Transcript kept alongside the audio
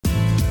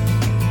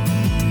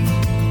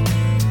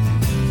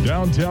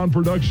Downtown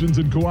Productions,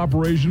 in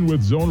cooperation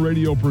with Zone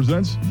Radio,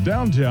 presents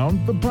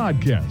Downtown, the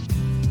podcast.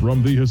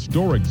 From the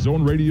historic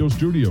Zone Radio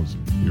studios,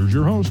 here's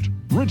your host,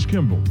 Rich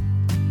Kimball.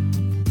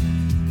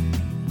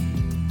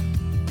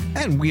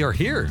 And we are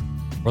here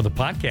for the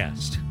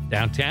podcast,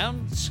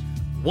 Downtown's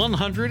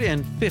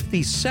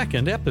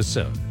 152nd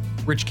episode.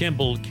 Rich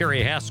Kimball,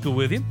 Carrie Haskell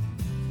with you.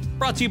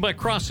 Brought to you by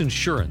Cross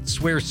Insurance,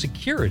 where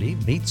security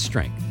meets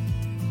strength.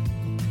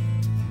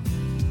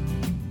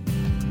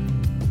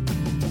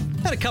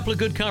 Had a couple of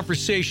good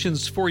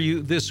conversations for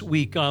you this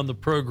week on the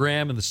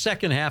program. In the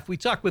second half, we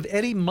talked with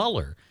Eddie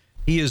Muller.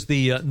 He is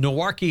the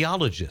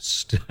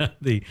noircheologist,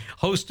 the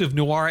host of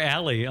Noir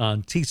Alley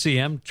on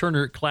TCM,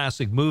 Turner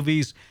Classic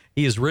Movies.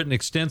 He has written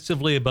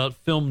extensively about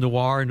film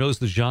noir, knows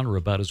the genre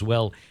about as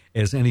well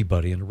as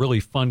anybody, and a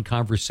really fun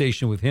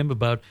conversation with him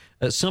about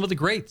some of the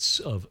greats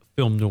of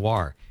film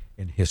noir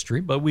in history.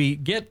 But we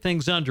get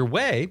things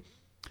underway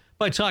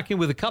by talking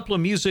with a couple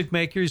of music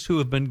makers who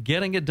have been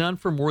getting it done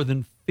for more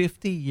than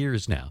 50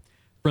 years now.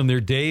 From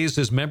their days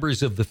as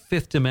members of the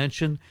Fifth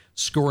Dimension,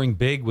 scoring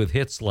big with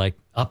hits like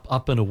Up,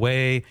 Up and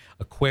Away,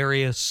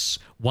 Aquarius,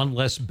 One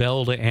Less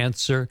Bell to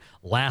Answer,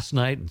 Last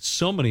Night, and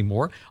so many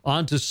more,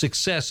 on to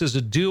success as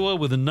a duo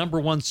with a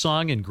 #1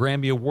 song and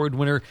Grammy Award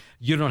winner,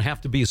 You Don't Have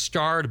to Be a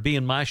Star to Be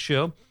in My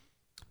Show.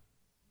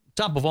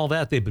 Top of all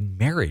that, they've been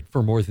married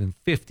for more than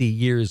 50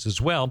 years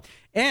as well,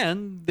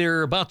 and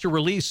they're about to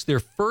release their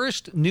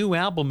first new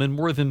album in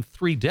more than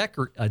three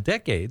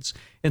decades,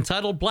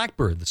 entitled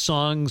Blackbird, the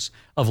songs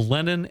of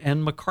Lennon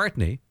and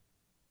McCartney.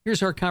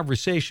 Here's our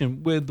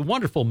conversation with the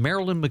wonderful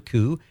Marilyn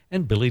McCoo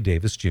and Billy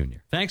Davis Jr.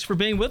 Thanks for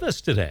being with us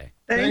today.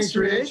 Thanks,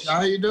 Rich.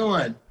 How you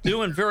doing?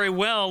 Doing very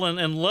well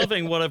and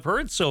loving what I've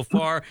heard so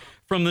far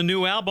from the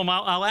new album.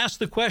 I'll ask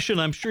the question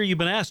I'm sure you've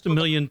been asked a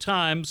million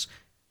times.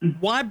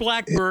 Why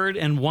Blackbird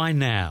and why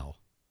now?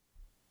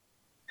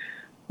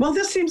 Well,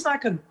 this seems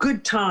like a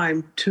good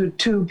time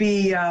to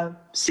be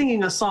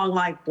singing a song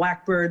like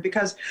Blackbird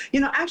because,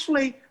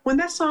 actually, when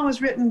that song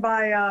was written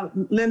by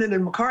Lennon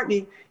and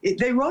McCartney,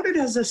 they wrote it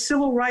as a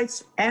civil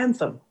rights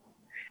anthem.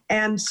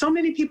 And so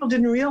many people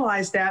didn't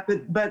realize that,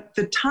 but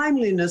the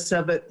timeliness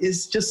of it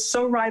is just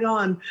so right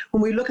on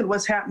when we look at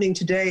what's happening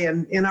today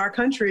and in our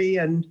country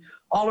and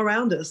all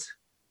around us.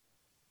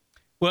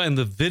 Well, and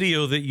the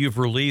video that you've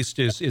released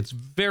it's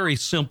very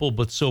simple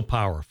but so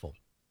powerful.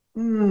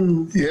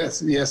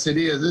 Yes, it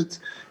is.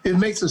 It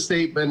makes a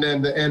statement,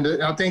 and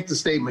I think the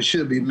statement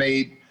should be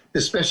made,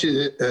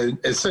 especially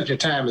at such a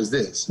time as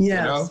this.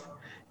 Yes.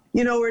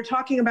 We're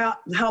talking about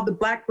how the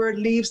blackbird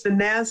leaves the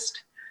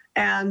nest,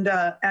 and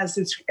as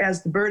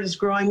the bird is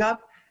growing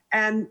up,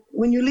 and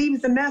when you leave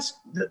the nest,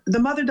 the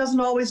mother doesn't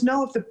always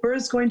know if the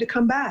bird's going to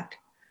come back.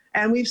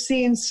 And we've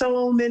seen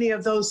so many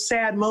of those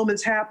sad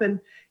moments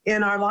happen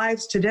in our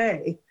lives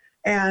today.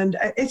 And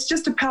it's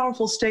just a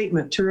powerful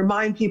statement to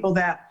remind people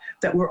that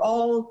we're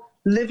all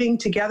living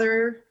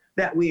together,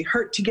 that we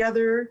hurt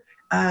together,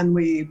 and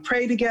we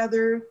pray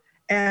together,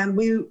 and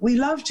we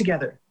love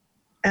together.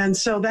 And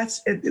so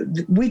that's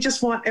it. We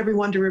just want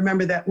everyone to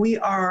remember that we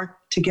are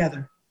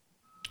together.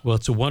 Well,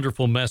 it's a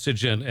wonderful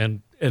message and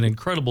an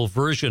incredible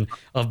version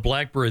of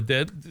Blackbird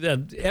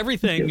that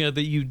everything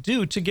that you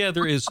do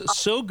together is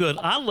so good.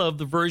 I love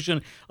the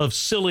version of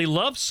Silly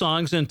Love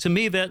Songs, and to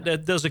me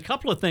that does a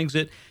couple of things.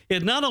 It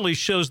not only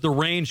shows the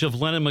range of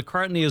Lennon and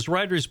McCartney as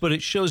writers, but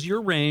it shows your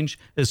range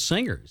as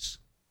singers.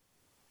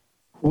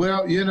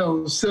 Well,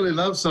 Silly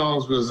Love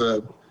Songs was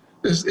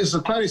it's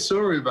a funny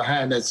story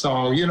behind that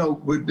song.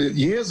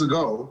 Years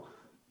ago,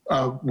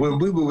 when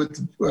we were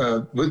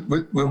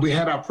when we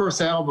had our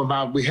first album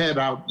out, we had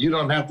our You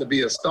Don't Have to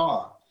Be a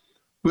Star.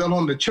 Well,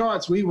 on the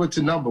charts, we went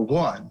to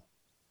 #1,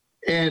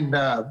 and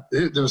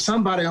there was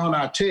somebody on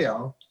our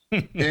tail,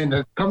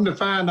 and come to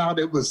find out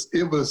it was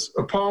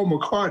Paul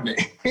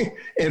McCartney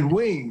and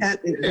Wings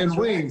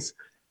Wings,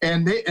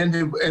 and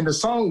the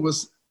song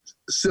was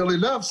Silly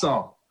Love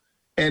Song,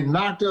 and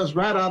knocked us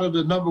right out of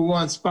the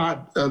 #1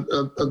 spot of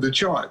the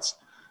charts.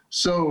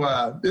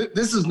 So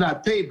this is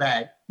not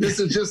payback. This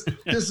is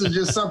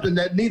just something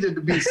that needed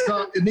to be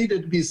sung. It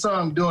needed to be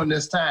sung during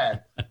this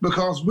time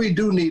because we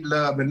do need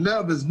love, and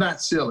love is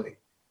not silly.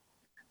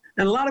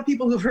 And a lot of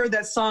people who've heard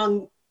that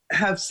song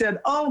have said,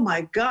 "Oh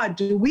my God,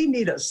 do we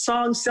need a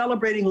song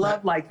celebrating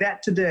love like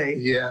that today?"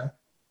 Yeah.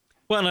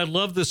 Well, and I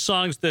love the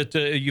songs that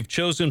you've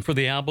chosen for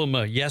the album.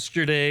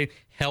 Yesterday,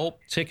 Help,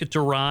 Ticket to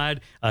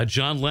Ride,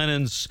 John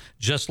Lennon's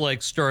Just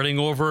Like Starting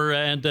Over.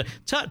 And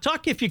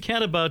talk, if you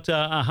can, about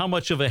how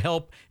much of a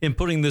help in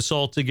putting this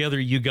all together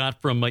you got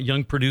from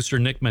young producer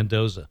Nick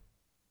Mendoza.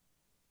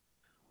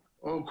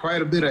 Oh,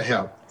 quite a bit of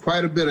help.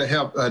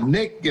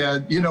 Nick,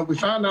 we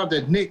found out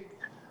that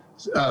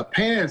Nick's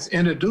parents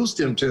introduced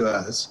him to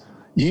us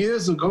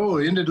years ago,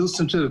 introduced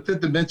him to the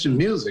Fifth Dimension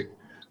music.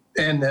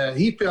 And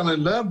he fell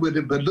in love with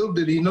it, but little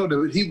did he know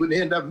that he would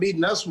end up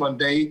meeting us one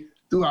day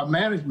through our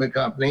management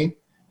company,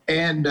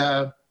 and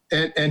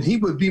he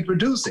would be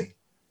producing.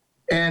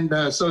 And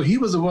so he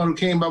was the one who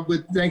came up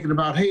with thinking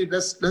about, hey,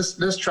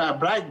 let's try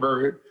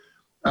Blackbird.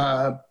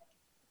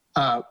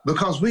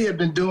 because we had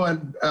been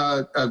doing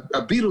a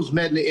Beatles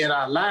medley in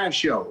our live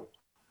show.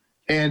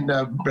 And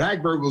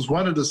Blackbird was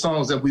one of the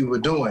songs that we were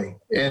doing.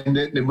 And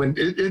when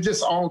it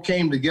just all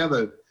came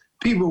together,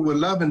 people were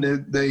loving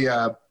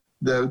the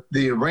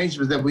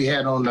arrangements that we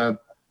had on the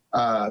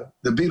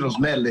Beatles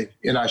medley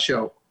in our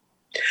show.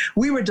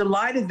 We were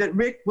delighted that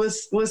Rick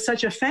was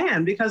such a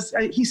fan because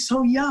he's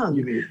so young.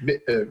 You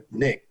mean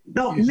Nick?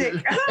 No,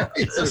 Nick.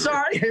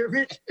 Sorry,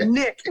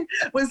 Nick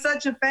was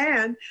such a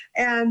fan,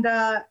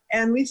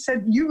 and we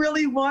said, "You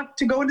really want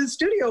to go into the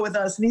studio with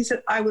us?" And he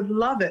said, "I would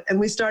love it." And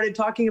we started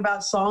talking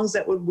about songs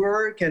that would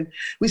work, and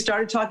we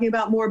started talking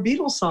about more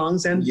Beatles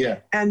songs. And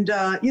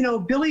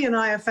Billy and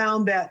I have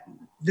found that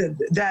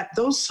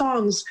those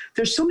songs,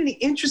 there's so many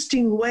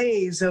interesting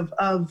ways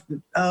of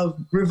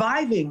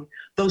reviving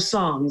those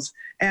songs,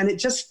 and it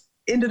just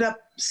ended up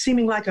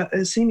seeming like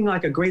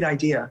a great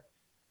idea.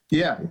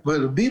 Yeah,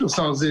 but the Beatles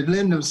songs, they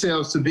lend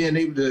themselves to being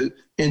able to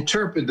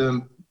interpret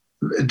them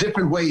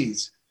different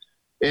ways,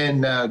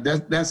 and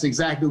that's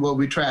exactly what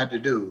we tried to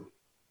do.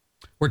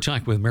 We're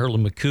talking with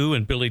Marilyn McCoo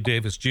and Billy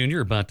Davis Jr.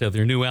 about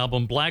their new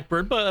album,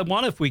 Blackbird. But I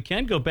wonder if we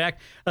can go back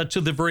to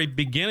the very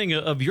beginning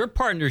of your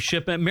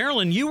partnership.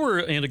 Marilyn, you were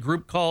in a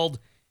group called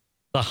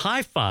the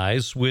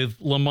Hi-Fis with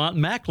Lamont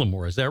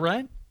McLemore. Is that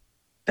right?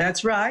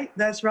 That's right.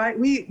 That's right.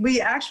 We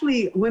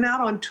actually went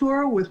out on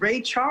tour with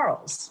Ray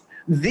Charles,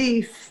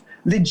 the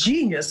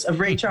genius of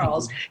Ray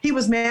Charles. He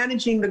was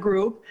managing the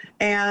group,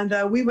 and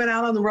we went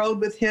out on the road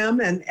with him,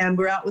 and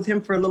we're out with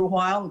him for a little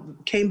while,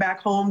 came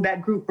back home.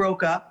 That group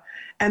broke up.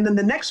 And then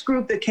the next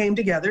group that came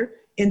together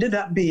ended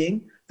up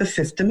being the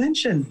Fifth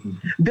Dimension.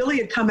 Mm-hmm. Billy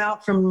had come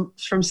out from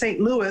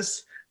St.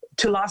 Louis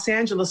to Los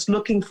Angeles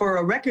looking for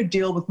a record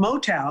deal with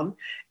Motown,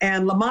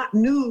 and Lamont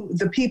knew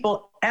the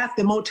people at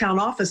the Motown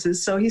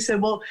offices, so he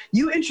said, "Well,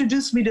 you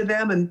introduce me to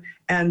them,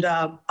 and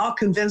I'll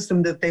convince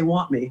them that they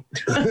want me."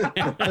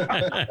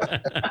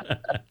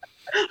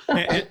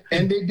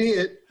 and they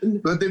did,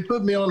 but they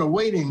put me on a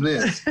waiting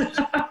list,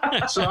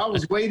 so I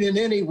was waiting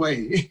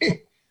anyway.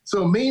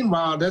 So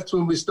meanwhile, that's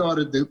when we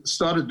started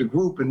the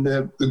group, and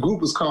the group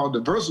was called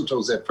the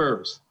Versatiles at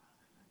first,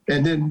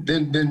 and then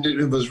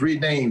it was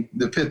renamed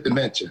the Fifth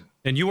Dimension.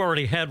 And you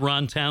already had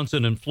Ron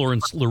Townsend and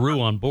Florence LaRue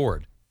on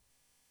board.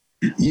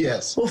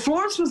 Yes. Well,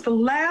 Florence was the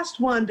last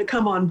one to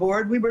come on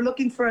board. We were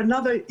looking for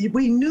another.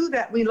 We knew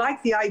that we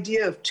liked the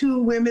idea of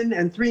 2 women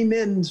and 3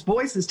 men's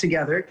voices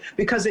together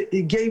because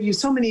it gave you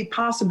so many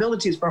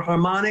possibilities for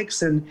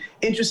harmonics and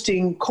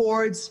interesting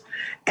chords,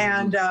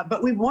 and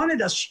but we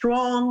wanted a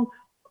strong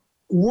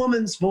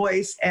woman's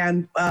voice,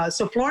 and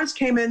so Florence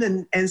came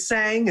in and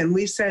sang, and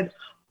we said,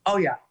 "Oh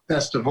yeah,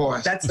 that's the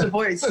voice. That's the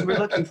voice we're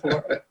looking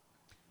for."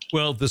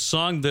 Well, the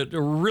song that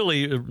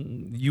really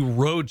you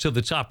rode to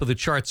the top of the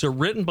charts are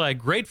written by a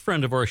great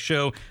friend of our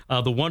show,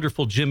 the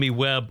wonderful Jimmy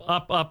Webb.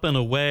 Up and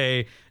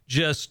Away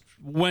just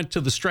went to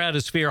the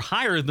stratosphere,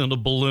 higher than a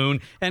balloon,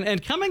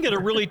 and coming at a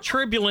really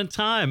turbulent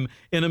time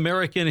in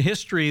American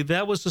history.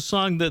 That was a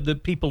song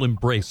that people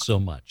embraced so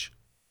much.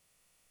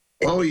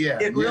 Oh yeah,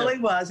 it really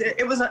was.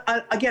 It was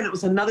again. It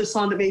was another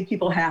song that made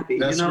people happy.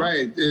 That's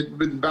right.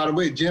 By the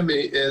way, Jimmy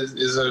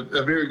is a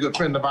very good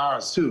friend of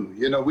ours too.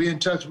 We're in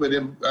touch with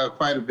him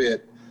quite a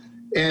bit,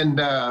 and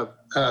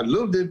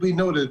little did we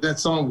know that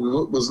song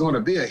was going to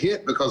be a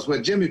hit, because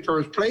when Jimmy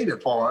first played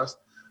it for us,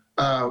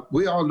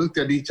 we all looked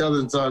at each other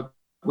and thought,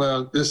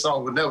 "Well, this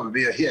song would never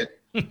be a hit."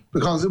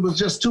 Because it was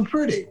just too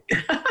pretty.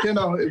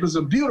 It was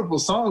a beautiful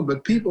song,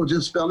 but people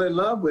just fell in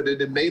love with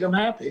it. It made them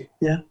happy.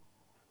 Yeah.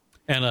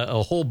 And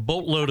a whole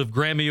boatload of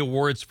Grammy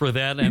Awards for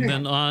that, and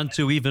then on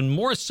to even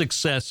more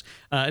success.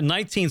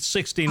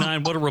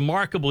 1969, what a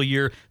remarkable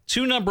year.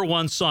 2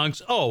 number-1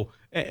 songs. Oh,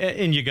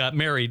 and you got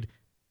married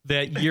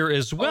that year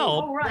as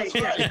well. Oh, right.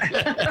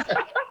 Yeah.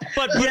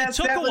 but yes,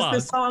 it took that a while.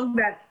 Was the song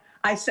that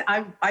I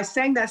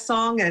sang that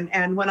song,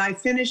 and when I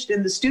finished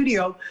in the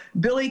studio,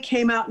 Billy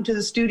came out into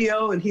the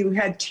studio, and he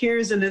had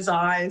tears in his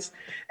eyes,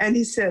 and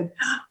he said,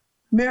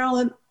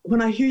 "Marilyn,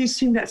 when I hear you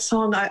sing that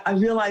song, I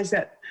realize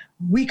that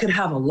we could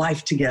have a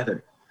life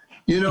together."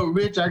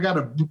 Rich, I got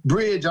a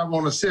bridge I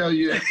want to sell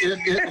you.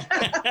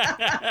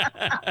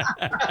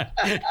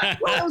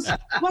 Well,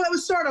 it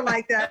was sort of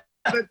like that.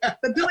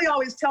 But Billy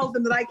always tells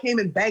them that I came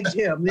and begged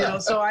him,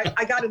 so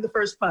I got in the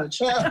first punch.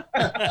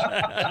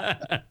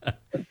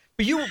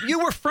 But you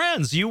were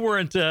friends. You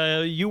weren't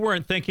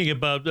thinking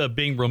about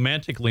being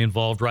romantically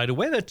involved right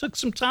away. That took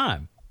some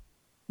time.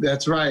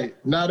 That's right.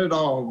 Not at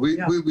all. We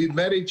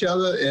met each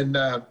other, and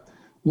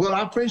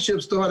our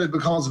friendship started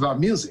because of our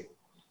music.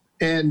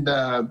 And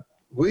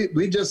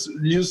we just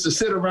used to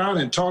sit around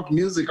and talk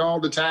music all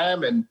the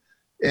time. And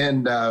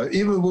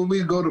even when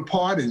we go to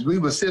parties, we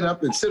would sit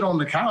on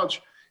the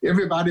couch.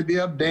 Everybody be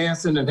up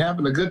dancing and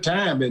having a good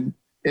time.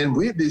 And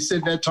we'd be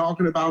sitting there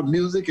talking about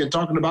music and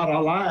talking about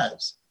our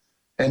lives.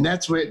 And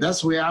that's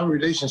where our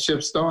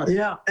relationship started.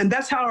 Yeah, and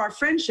that's how our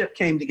friendship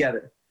came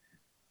together.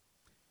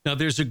 Now,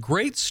 there's a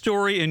great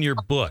story in your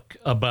book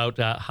about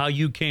how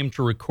you came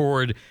to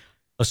record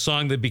a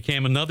song that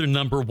became another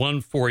number 1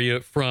 for you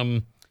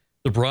from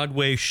the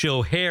Broadway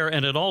show Hair.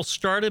 And it all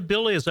started,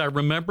 Billy, as I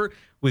remember,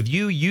 with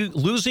you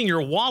losing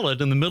your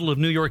wallet in the middle of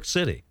New York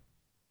City.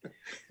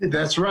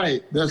 That's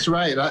right. That's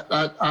right.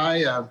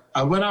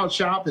 I went out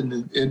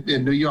shopping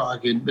in New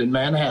York, in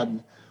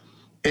Manhattan,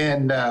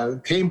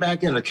 and came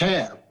back in a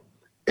cab.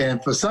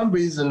 And for some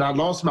reason, I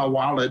lost my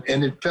wallet,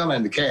 and it fell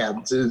in the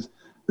cab.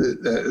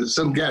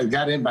 Some guy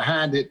got in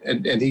behind it,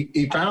 and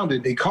he found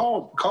it. He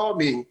called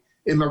me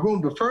in my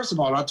room. But first of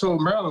all, I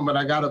told Marilyn when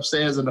I got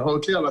upstairs in the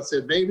hotel, I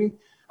said, baby,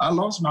 I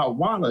lost my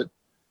wallet.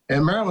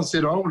 And Marilyn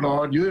said, oh,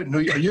 Lord, you're in New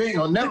York. You ain't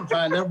going to never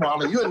find that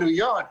wallet. You're in New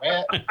York,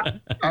 man.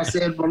 I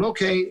said, well,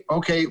 okay.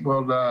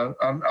 Well,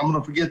 I'm going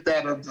to forget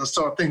that. I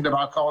started thinking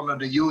about calling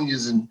the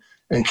unions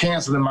and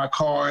canceling my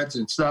cards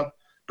and stuff.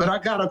 But I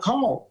got a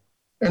call.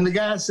 And the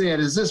guy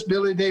said, is this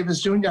Billy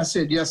Davis Jr.? I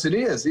said, yes, it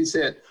is. He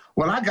said,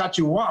 well, I got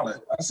your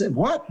wallet. I said,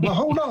 what? Well,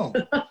 hold on.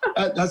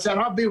 I said,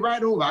 I'll be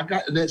right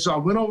over. So I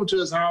went over to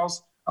his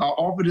house. I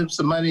offered him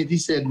some money. He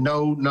said,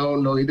 no.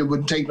 He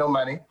wouldn't take no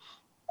money.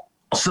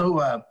 So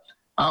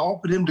I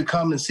offered him to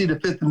come and see the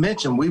Fifth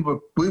Dimension. We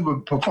were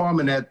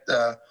performing at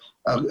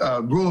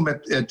a room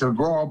at the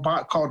Royal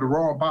Box, called the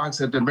Royal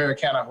Box at the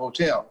Americana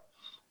Hotel.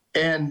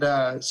 And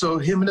so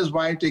him and his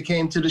wife, they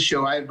came to the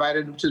show. I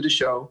invited them to the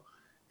show.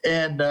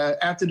 And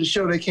after the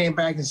show, they came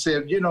back and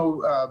said,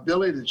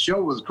 Billy, the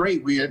show was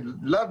great. We had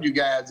loved you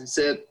guys. He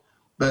said,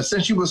 but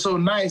since you were so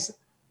nice,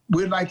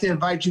 we'd like to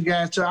invite you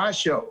guys to our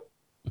show.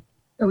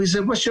 And we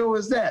said, what show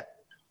is that?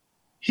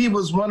 He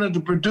was one of the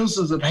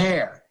producers of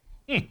Hair.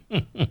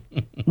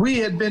 We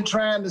had been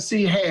trying to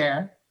see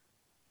Hair.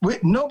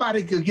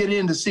 Nobody could get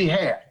in to see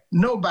Hair.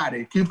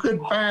 Nobody. You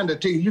couldn't find a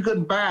ticket. You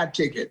couldn't buy a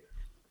ticket.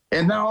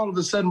 And now all of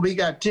a sudden we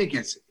got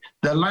tickets.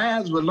 The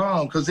lines were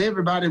long because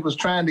everybody was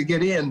trying to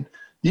get in,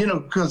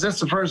 because that's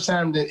the first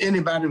time that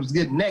anybody was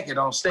getting naked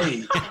on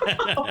stage.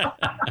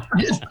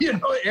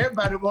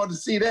 Everybody wanted to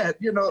see that,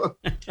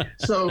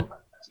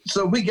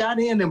 So we got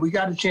in and we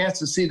got a chance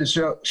to see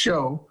the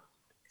show.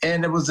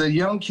 And there was a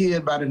young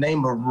kid by the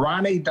name of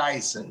Ronnie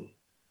Dyson.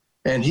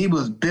 And he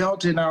was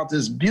belting out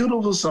this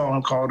beautiful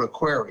song called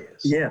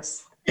Aquarius.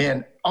 Yes.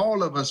 And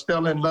all of us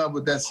fell in love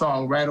with that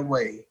song right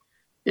away.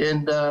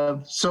 And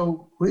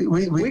so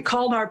we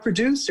called our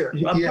producer.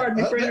 Pardon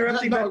me for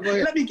interrupting, but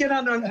let me get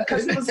on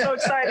because it was so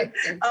exciting.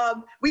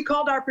 We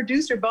called our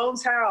producer,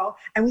 Bones Howe,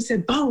 and we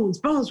said,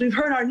 Bones, we've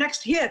heard our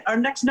next hit, our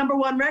next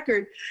 #1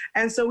 record.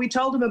 And so we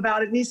told him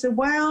about it, and he said,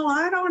 well,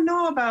 I don't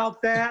know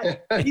about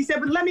that. He said,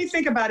 but let me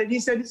think about it. He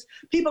said,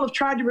 people have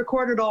tried to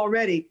record it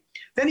already.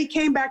 Then he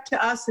came back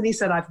to us, and he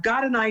said, I've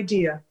got an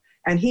idea.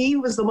 And he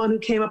was the one who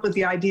came up with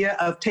the idea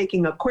of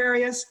taking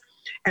Aquarius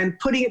and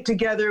putting it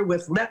together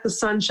with Let the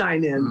Sun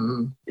Shine In.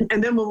 Mm-hmm.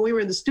 And then when we were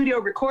in the studio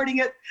recording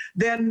it,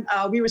 then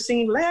we were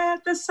singing,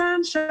 Let the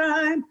sun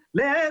shine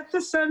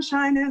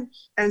in.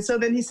 And so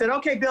then he said,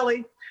 okay,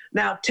 Billy,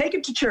 now take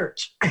it to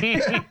church.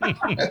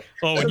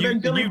 So then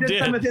Billy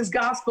did some of his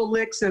gospel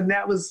licks, and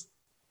that was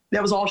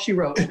all she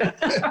wrote.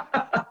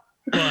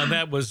 Well,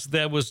 that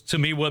was to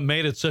me what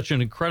made it such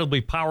an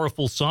incredibly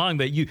powerful song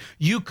that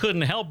you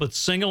couldn't help but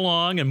sing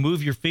along and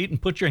move your feet and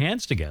put your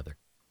hands together.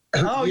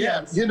 Oh,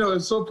 yeah. Yes.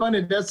 It's so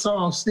funny. That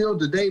song still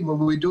today, when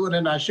we do it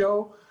in our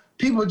show,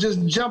 people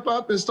just jump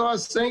up and start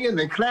singing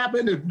and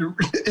clapping.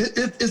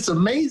 It's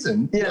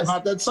amazing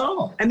about that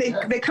song. And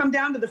they come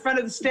down to the front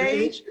of the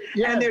stage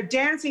and they're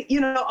dancing.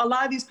 A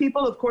lot of these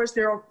people, of course,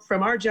 they're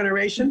from our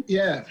generation.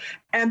 Yeah.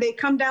 And they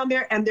come down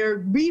there and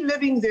they're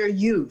reliving their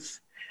youth.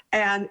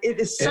 And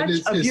it is such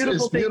a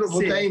beautiful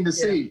thing to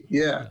see.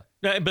 Yeah.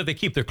 But they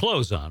keep their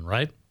clothes on,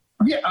 right?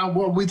 Yeah,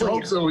 well, we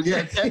hope so.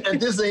 Yeah, at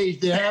this age,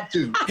 they have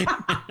to.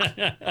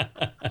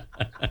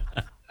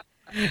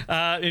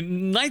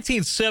 In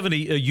 1970,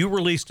 you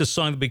released a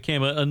song that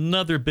became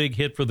another big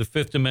hit for the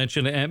Fifth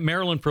Dimension. And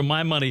Marilyn, for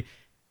my money,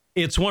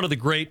 it's one of the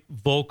great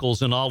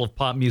vocals in all of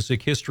pop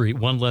music history,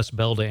 One Less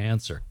Bell to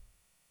Answer.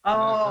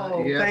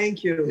 Oh,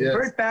 thank you. Yes.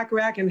 Burt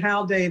Bacharach and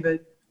Hal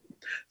David.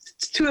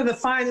 Some of the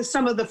finest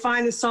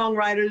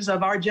songwriters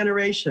of our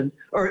generation,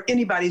 or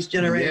anybody's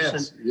generation.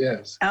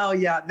 Yes. Oh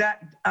yeah,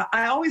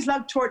 I always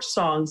loved torch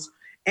songs,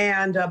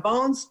 and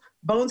Bones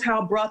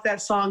Howe brought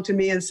that song to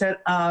me and said,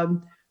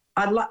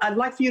 "I'd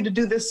like for you to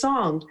do this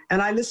song."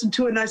 And I listened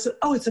to it and I said,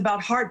 "Oh, it's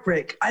about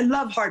heartbreak. I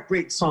love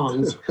heartbreak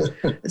songs."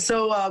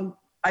 So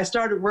I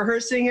started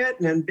rehearsing it,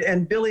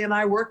 and Billy and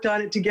I worked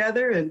on it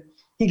together, and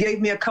he gave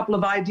me a couple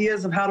of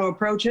ideas of how to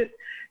approach it,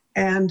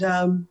 and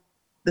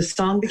the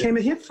song became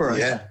a hit for us.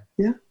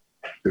 Yeah.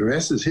 The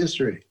rest is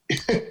history.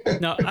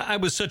 Now, I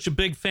was such a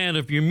big fan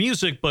of your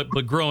music, but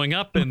growing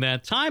up in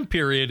that time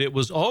period, it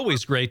was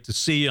always great to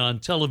see on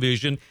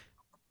television,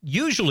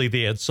 usually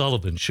the Ed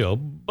Sullivan Show.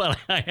 But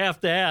I have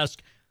to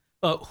ask,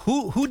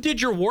 who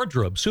did your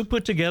wardrobes? Who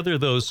put together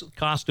those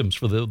costumes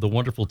for the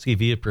wonderful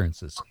TV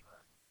appearances?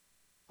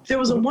 There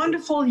was a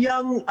wonderful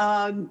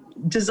young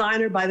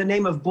designer by the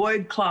name of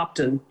Boyd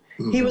Clopton.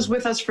 Mm-hmm. He was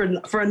with us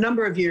for a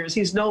number of years.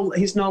 He's no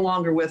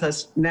longer with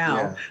us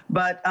now,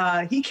 but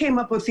he came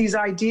up with these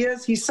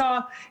ideas. He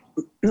saw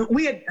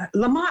we had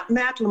Lamont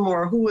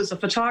McLemore, who was a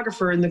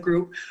photographer in the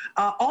group,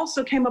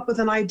 also came up with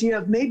an idea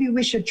of maybe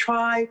we should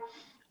try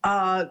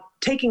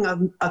taking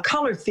a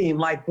color theme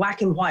like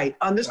black and white.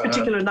 On this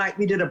particular night,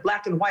 we did a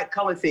black and white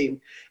color theme,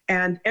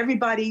 and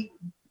everybody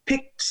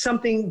picked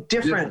something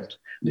different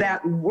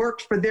that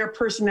worked for their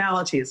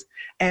personalities.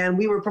 And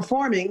we were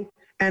performing,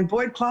 and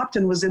Boyd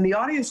Clopton was in the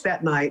audience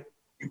that night,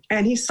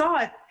 and he saw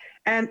it.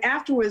 And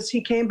afterwards,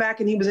 he came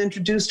back and he was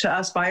introduced to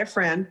us by a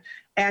friend.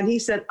 And he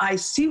said, I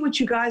see what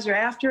you guys are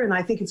after, and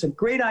I think it's a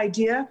great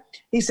idea.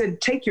 He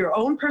said, take your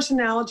own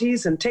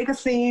personalities and take a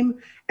theme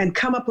and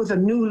come up with a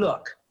new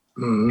look.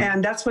 Mm-hmm.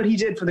 And that's what he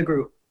did for the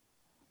group.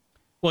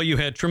 Well, you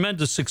had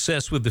tremendous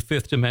success with the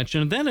Fifth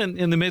Dimension. And then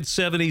in the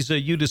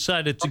mid-'70s, you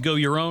decided to go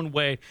your own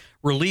way,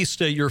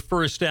 released your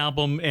first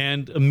album,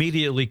 and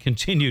immediately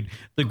continued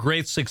the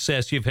great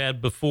success you've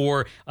had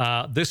before,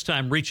 this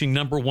time reaching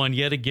 #1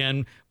 yet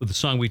again with the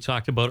song we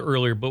talked about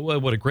earlier. But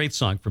what a great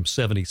song from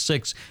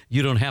 '76,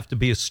 You Don't Have to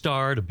Be a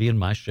Star to Be in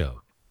My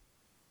Show.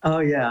 Oh,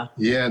 yeah.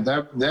 Yeah,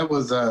 that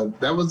was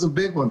a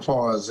big one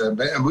for us.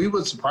 And we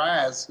were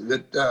surprised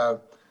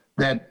that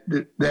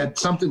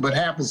something would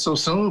happen so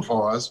soon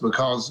for us,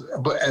 because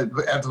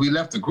after we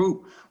left the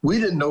group, we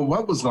didn't know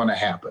what was going to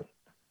happen.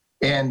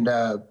 And,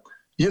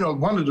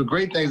 one of the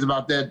great things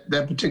about that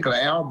particular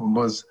album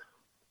was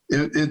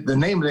the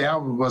name of the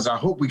album was I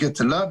Hope We Get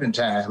to Love in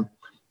Time.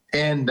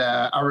 And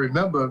I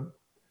remember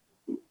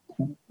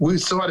we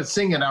started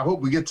singing I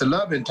Hope We Get to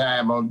Love in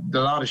Time on a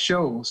lot of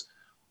shows.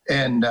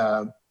 And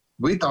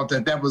we thought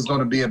that was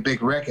going to be a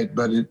big record,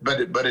 but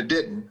it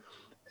didn't.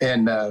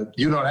 And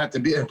You Don't Have to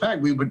Be. In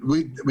fact, we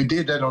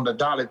did that on the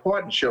Dolly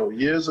Parton show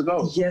years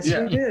ago. Yes,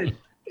 we did.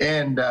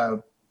 And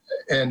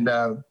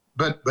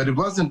but it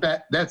wasn't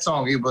that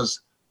song. It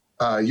was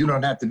You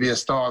Don't Have to Be a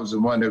Star was the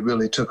one that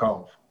really took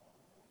off.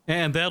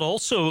 And that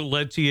also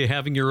led to you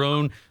having your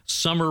own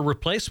summer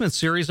replacement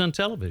series on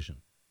television.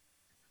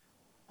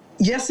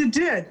 Yes, it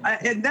did.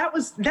 And that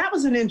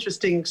was an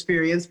interesting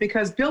experience,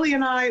 because Billy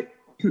and I.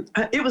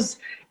 It was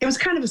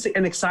kind of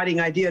an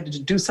exciting idea to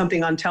do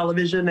something on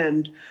television,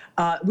 and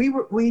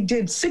we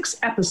did 6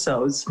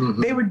 episodes.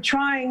 Mm-hmm. They were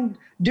trying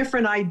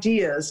different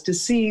ideas to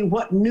see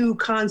what new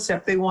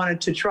concept they wanted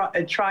to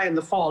try in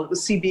the fall. It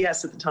was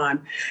CBS at the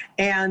time,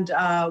 and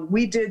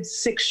we did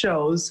 6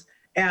 shows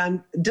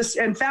and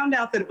found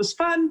out that it was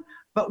fun,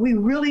 but we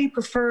really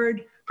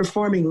preferred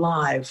performing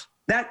live.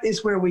 That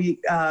is where we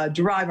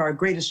derive our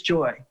greatest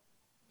joy.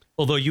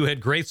 Although you had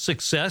great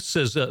success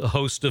as a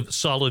host of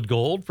Solid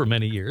Gold for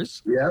many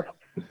years. Yeah.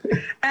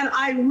 And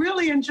I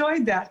really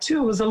enjoyed that,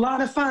 too. It was a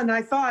lot of fun.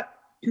 I thought,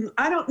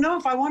 I don't know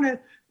if I want to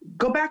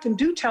go back and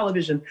do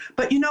television.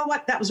 But you know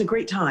what? That was a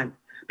great time,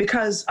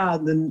 because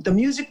the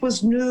music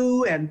was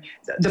new. And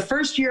the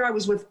first year the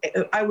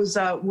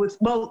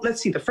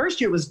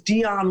first year was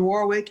Dionne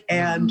Warwick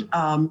and,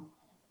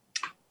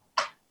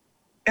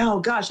 oh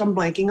gosh, I'm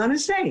blanking on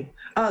his name.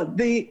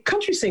 The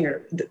country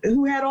singer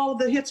who had all of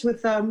the hits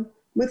with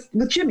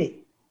Jimmy.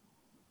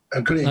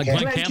 Glenn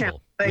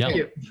Campbell. Thank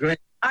you.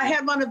 I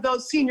had one of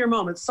those senior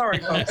moments. Sorry,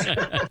 folks.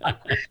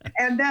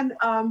 And then,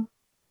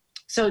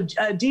 so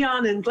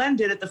Dionne and Glenn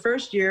did it the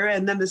first year,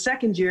 and then the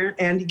second year,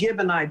 Andy Gibb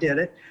and I did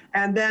it.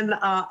 And then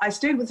I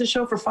stayed with the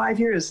show for 5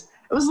 years.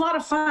 It was a lot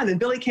of fun, and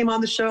Billy came on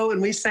the show,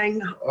 and we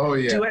sang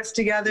duets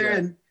together,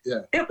 and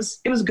it was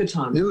a good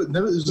time. It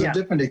was a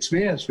different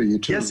experience for you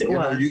too. Yes, it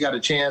was. You got a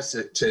chance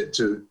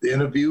to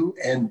interview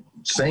and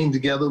sing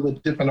together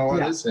with different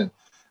artists, and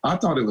I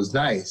thought it was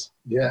nice.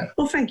 Yeah.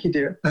 Well, thank you,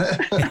 dear.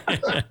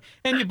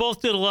 And you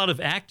both did a lot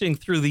of acting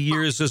through the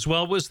years as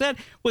well. Was that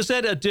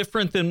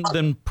different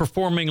than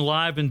performing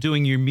live and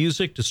doing your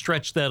music to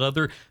stretch that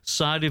other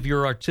side of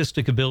your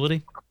artistic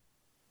ability?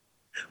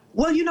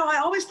 Well,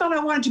 I always thought I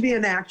wanted to be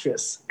an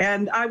actress,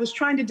 and I was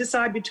trying to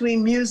decide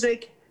between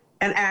music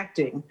and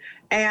acting.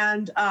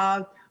 And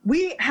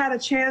we had a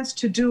chance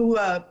to do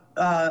an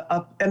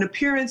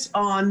appearance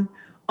on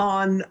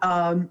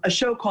a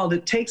show called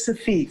It Takes a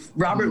Thief,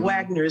 Robert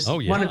Wagner's,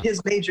 one of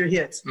his major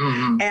hits.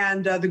 Mm-hmm.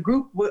 And the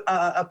group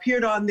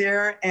appeared on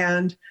there,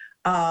 and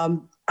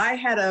I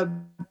had a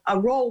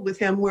role with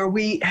him where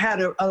we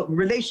had a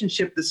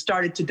relationship that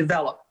started to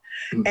develop.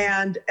 Mm-hmm.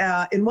 And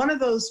in one of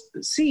those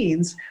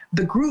scenes,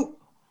 the group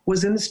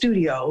was in the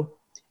studio,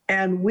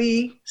 and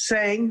we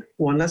sang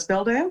One Less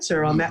Bell to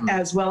Answer on that,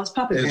 as well as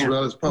Puppet Band. As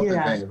well as Puppet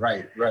Band,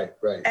 right.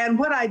 And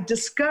what I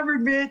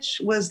discovered,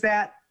 Rich, was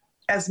that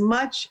as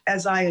much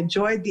as I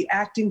enjoyed the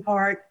acting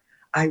part,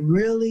 I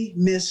really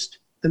missed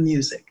the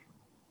music.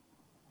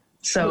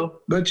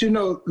 So, but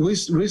we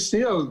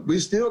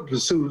still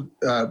pursued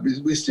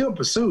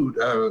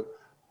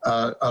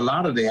a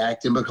lot of the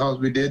acting, because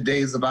we did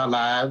Days of Our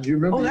Lives. You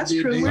remember? Oh, that's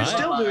true. We're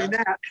still doing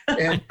that.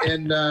 and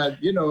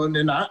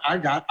then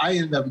I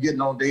ended up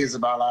getting on Days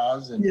of Our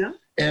Lives, and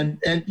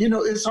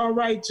it's all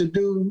right to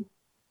do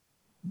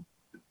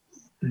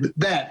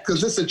that,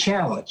 because it's a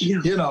challenge,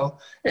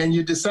 and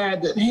you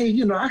decide that, hey,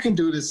 I can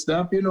do this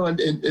stuff,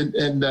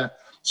 and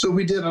so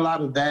we did a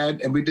lot of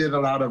that, and we did a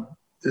lot of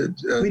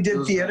we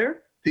did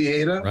theater.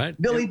 Theater. Right.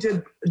 Billy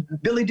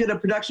did a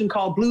production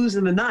called Blues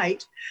in the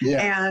Night,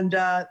 and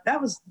that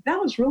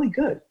was really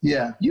good.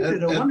 Yeah, you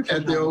did a wonderful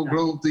at the job Old with that.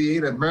 Grove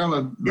Theater.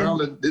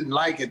 Marilyn didn't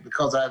like it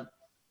because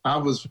I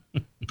was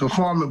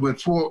performing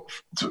with three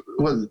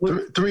other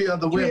women.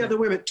 Three other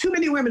women. Too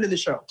many women in the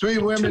show. Three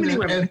women, Too many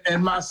women.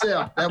 And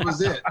myself. That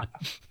was it.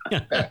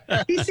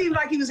 He seemed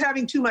like he was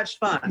having too much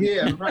fun.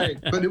 Yeah, right.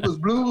 But it was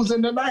Blues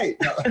in the Night.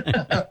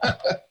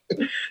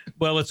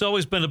 Well, it's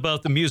always been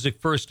about the music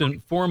first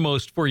and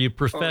foremost for you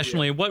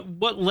professionally. Oh, yeah.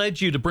 What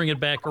led you to bring it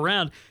back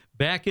around,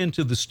 back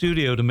into the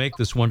studio to make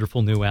this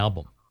wonderful new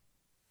album?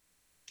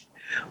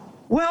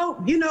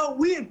 Well,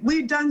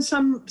 we'd done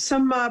some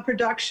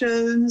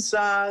productions,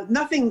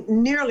 nothing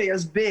nearly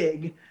as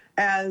big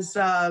as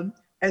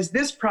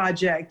this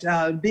project,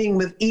 being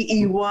with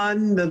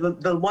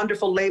EE1, the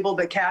wonderful label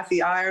that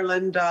Kathy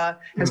Ireland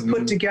has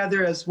put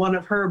together as one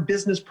of her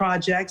business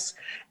projects,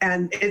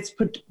 and it's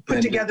put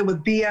together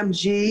with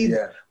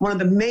BMG, one of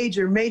the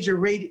major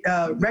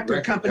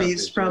record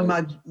companies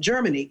from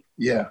Germany.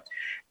 Yeah,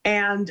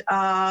 and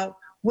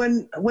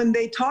when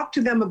they talked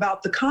to them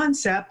about the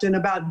concept and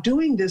about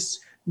doing this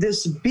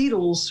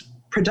Beatles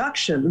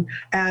production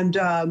and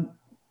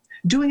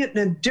doing it in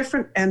a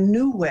different and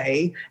new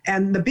way,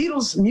 and the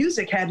Beatles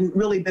music hadn't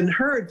really been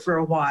heard for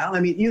a while.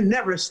 I mean, you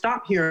never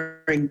stop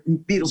hearing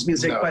Beatles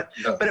music, but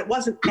it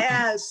wasn't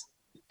as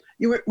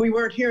we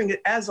weren't hearing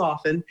it as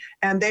often.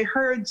 And they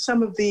heard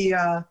some of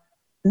the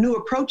new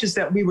approaches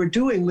that we were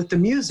doing with the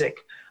music.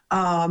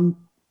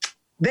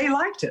 They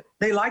liked it.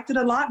 They liked it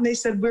a lot, and they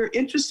said, we're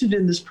interested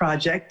in this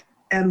project.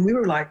 And we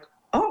were like,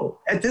 oh,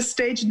 at this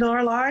stage in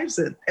our lives,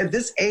 at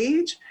this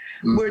age,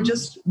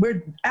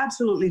 we're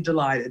absolutely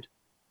delighted.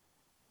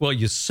 Well,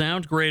 you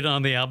sound great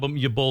on the album.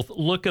 You both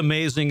look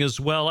amazing as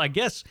well. I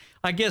guess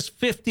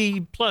 50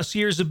 plus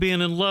years of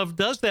being in love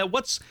does that.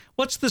 What's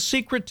the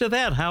secret to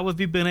that? How have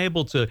you been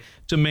able to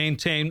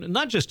maintain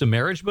not just a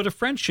marriage, but a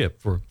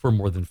friendship for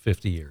more than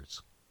 50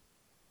 years?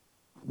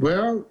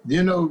 Well,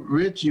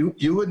 Rich,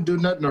 you wouldn't do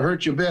nothing to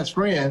hurt your best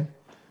friend.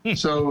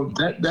 So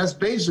that's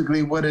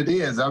basically what it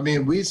is. I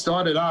mean,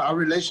 our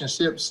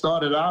relationship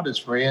started out as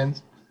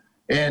friends,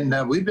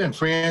 and we've been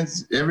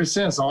friends ever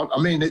since.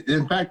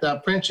 In fact, our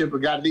friendship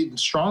has gotten even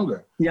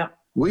stronger. Yeah.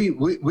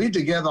 We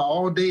together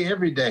all day,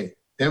 every day.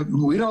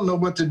 And we don't know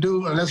what to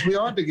do unless we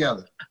are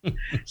together.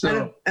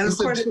 So, and of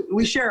course,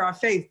 we share our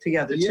faith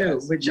together,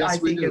 too, which I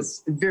think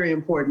is very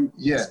important,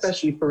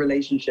 especially for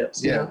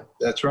relationships. Yeah,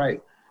 that's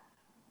right.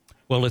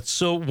 Well, it's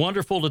so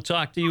wonderful to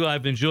talk to you.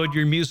 I've enjoyed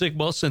your music,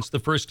 since the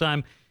first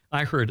time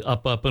I heard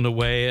Up, Up, and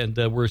Away, and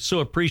we're so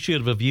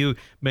appreciative of you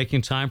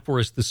making time for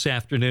us this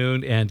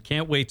afternoon, and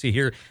can't wait to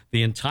hear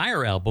the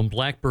entire album,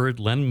 Blackbird,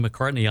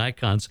 Lennon-McCartney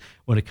Icons,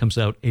 when it comes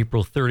out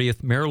April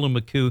 30th. Marilyn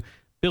McCoo,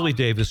 Billy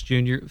Davis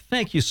Jr.,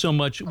 thank you so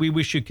much. We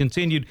wish you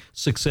continued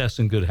success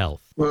and good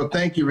health. Well,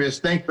 thank you, Rich.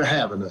 Thanks for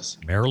having us.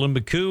 Marilyn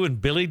McCoo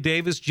and Billy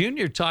Davis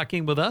Jr.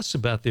 talking with us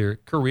about their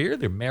career,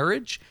 their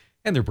marriage,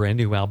 and their brand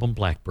new album,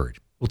 Blackbird.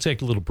 We'll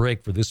take a little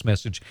break for this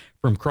message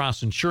from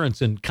Cross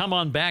Insurance and come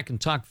on back and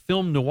talk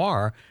film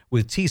noir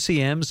with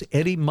TCM's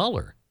Eddie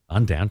Muller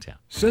on Downtown.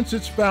 Since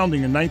its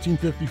founding in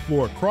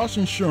 1954, Cross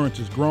Insurance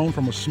has grown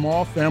from a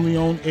small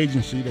family-owned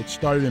agency that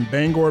started in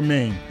Bangor,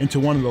 Maine, into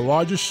one of the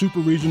largest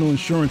super-regional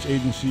insurance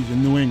agencies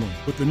in New England.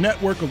 With a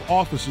network of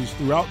offices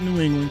throughout New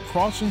England,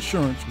 Cross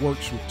Insurance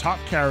works with top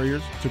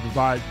carriers to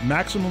provide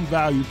maximum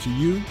value to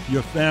you,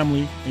 your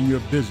family, and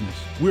your business.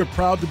 We are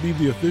proud to be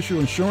the official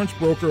insurance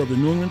broker of the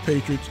New England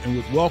Patriots and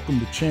would welcome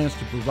the chance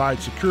to provide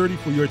security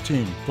for your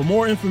team. For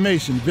more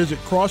information, visit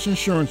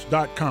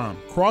crossinsurance.com.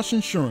 Cross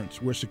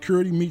Insurance, where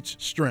security meets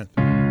strength.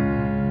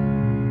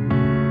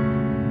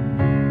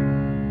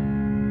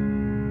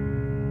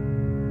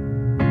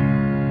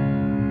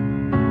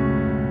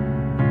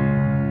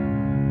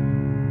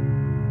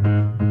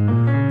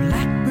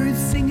 Blackbird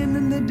singing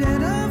in the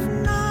dead of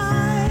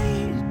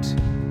night.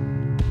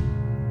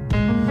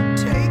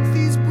 Take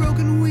these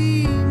broken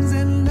wings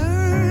and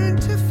learn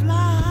to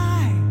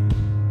fly.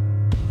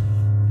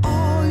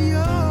 All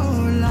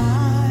your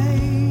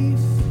life,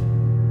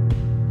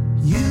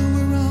 you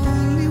were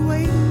only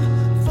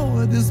waiting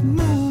for this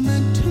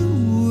moment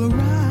to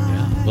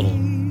arrive. Yeah,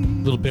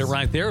 little bit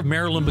right there of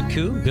Marilyn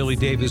McCoo, Billy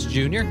Davis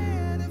Jr.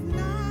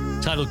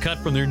 Title cut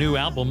from their new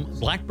album,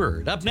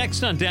 Blackbird. Up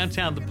next on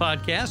Downtown the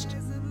Podcast,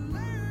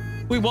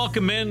 we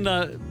welcome in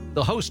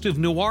the host of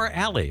Noir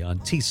Alley on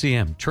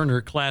TCM, Turner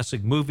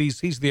Classic Movies.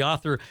 He's the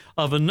author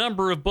of a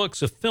number of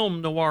books, a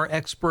film noir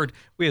expert.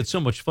 We had so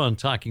much fun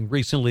talking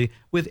recently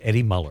with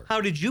Eddie Muller. How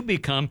did you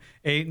become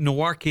a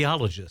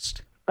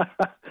noircheologist?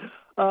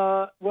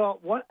 Well,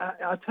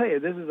 I'll tell you,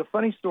 this is a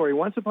funny story.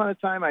 Once upon a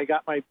time, I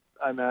got my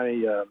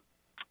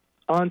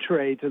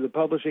entree to the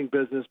publishing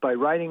business by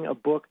writing a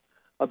book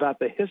about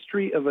the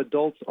history of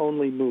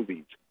adults-only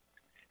movies.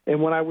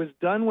 And when I was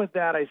done with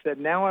that, I said,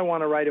 now I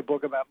want to write a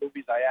book about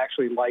movies I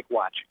actually like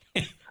watching.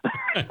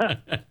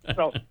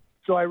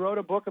 So I wrote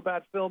a book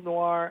about film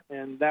noir,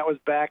 and that was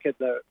back at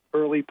the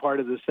early part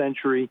of the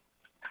century.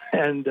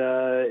 And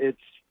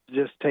it's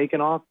just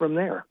taken off from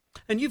there.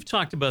 And you've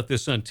talked about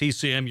this on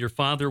TCM. Your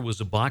father was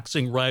a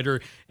boxing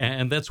writer,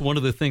 and that's one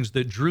of the things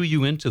that drew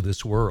you into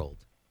this world.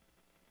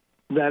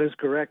 That is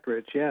correct,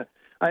 Rich. Yeah.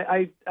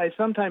 I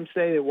sometimes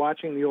say that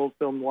watching the old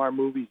film noir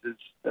movies is,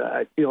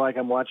 I feel like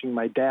I'm watching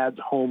my dad's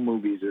home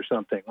movies or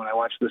something when I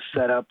watch The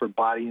Setup or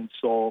Body and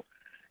Soul,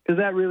 because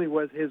that really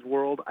was his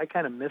world. I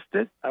kind of missed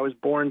it. I was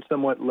born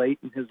somewhat late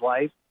in his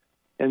life.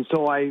 And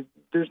so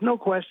there's no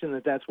question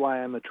that that's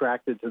why I'm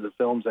attracted to the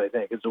films, I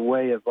think. It's a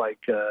way of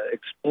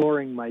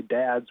exploring my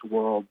dad's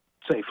world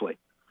safely.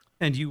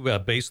 And you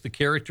based the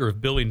character of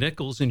Billy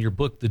Nichols in your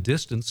book, The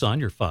Distance, on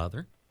your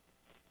father.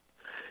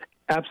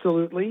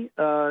 Absolutely.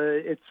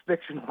 It's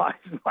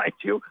fictionalized, mind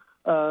you,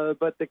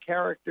 but the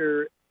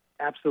character,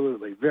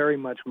 absolutely, very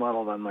much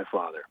modeled on my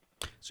father.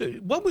 So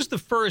what was the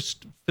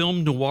first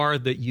film noir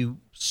that you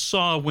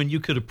saw when you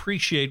could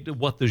appreciate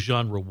what the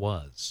genre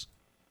was?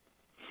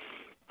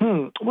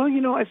 Well,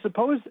 I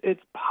suppose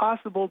it's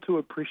possible to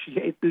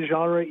appreciate the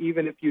genre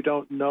even if you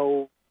don't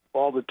know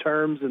all the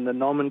terms and the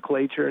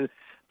nomenclature.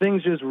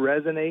 Things just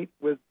resonate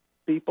with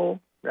people,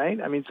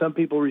 right? I mean, some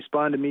people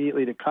respond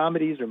immediately to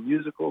comedies or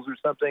musicals or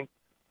something,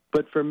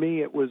 but for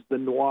me, it was the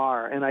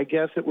noir. And I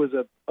guess it was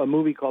a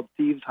movie called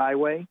Thieves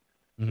Highway.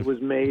 Mm-hmm. It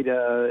was made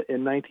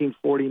in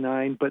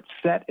 1949, but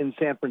set in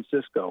San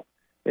Francisco.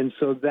 And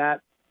so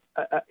that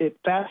it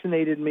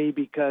fascinated me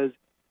because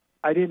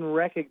I didn't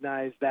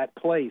recognize that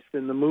place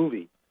in the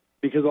movie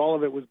because all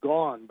of it was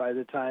gone by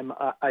the time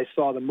I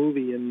saw the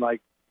movie in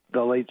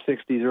the late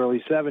 60s,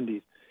 early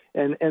 70s.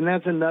 And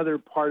that's another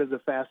part of the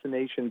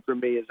fascination for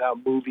me is how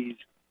movies,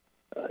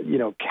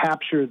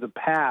 capture the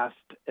past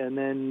and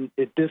then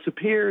it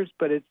disappears,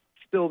 but it's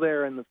still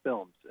there in the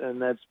films.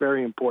 And that's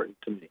very important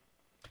to me.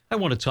 I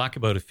want to talk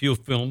about a few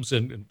films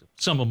and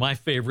some of my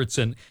favorites,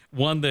 and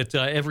one that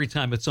every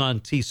time it's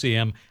on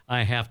TCM,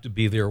 I have to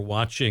be there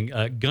watching.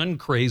 Gun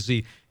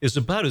Crazy is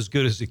about as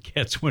good as it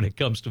gets when it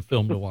comes to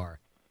film noir.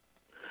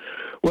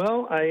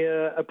 Well,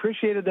 I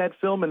appreciated that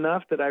film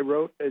enough that I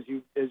wrote, as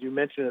you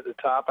mentioned at the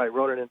top, I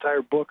wrote an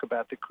entire book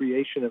about the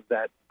creation of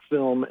that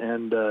film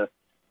and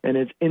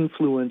its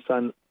influence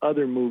on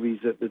other movies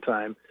at the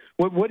time.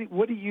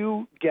 What do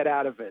you get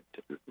out of it,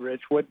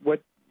 Rich?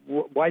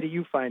 Why do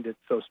you find it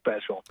so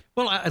special?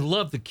 Well, I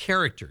love the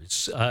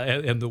characters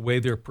and the way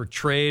they're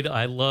portrayed.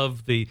 I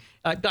love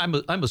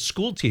I'm a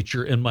school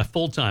teacher in my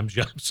full-time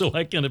job, so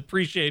I can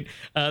appreciate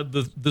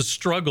the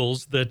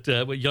struggles that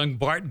young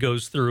Bart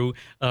goes through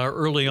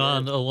early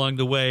on along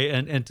the way,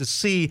 and to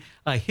see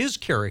his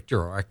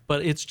character arc.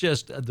 But it's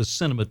just the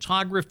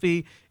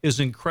cinematography is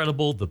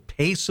incredible. The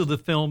pace of the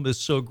film is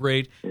so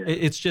great. Yeah.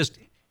 It's just,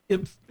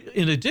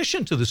 in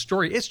addition to the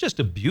story, it's just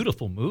a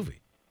beautiful movie.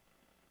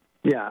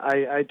 Yeah,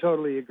 I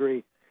totally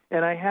agree.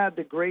 And I had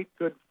the great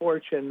good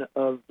fortune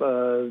of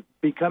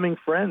becoming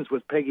friends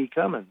with Peggy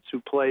Cummins,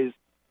 who plays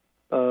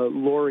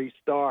Laurie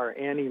Starr,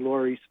 Annie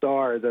Laurie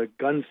Starr, the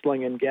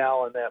gunslinging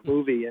gal in that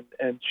movie.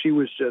 And she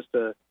was just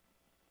a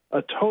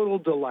total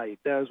delight.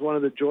 That was one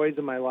of the joys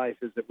of my life,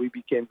 is that we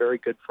became very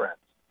good friends.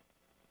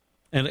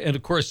 And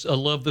of course, I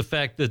love the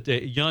fact that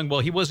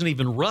he wasn't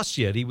even Russ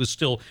yet. He was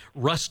still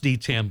Rusty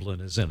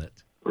Tamblyn is in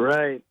it.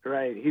 Right.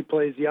 He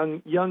plays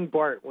young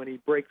Bart when he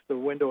breaks the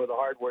window of the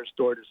hardware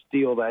store to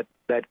steal that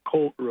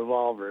Colt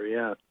revolver.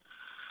 Yeah,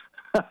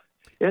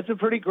 it's a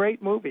pretty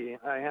great movie.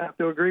 I have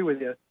to agree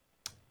with you.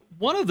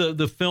 One of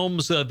the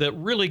films that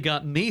really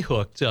got me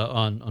hooked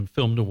on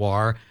film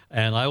noir,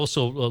 and I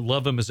also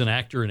love him as an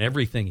actor and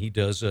everything he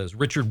does, is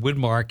Richard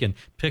Widmark in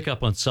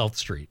Pickup on South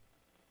Street.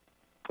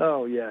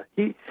 Oh yeah,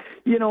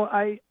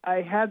 I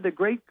had the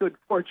great good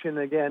fortune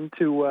again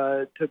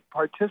to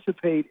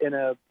participate in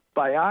a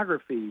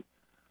biography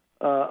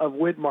of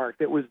Widmark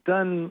that was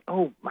done,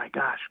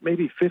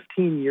 maybe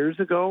 15 years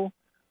ago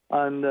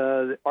on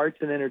the Arts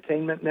and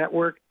Entertainment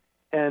Network.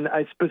 And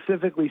I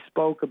specifically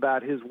spoke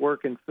about his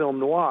work in film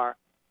noir.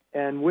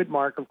 And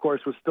Widmark, of course,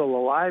 was still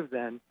alive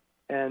then.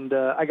 And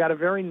I got a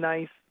very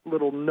nice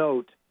little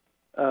note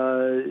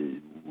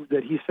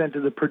that he sent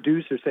to the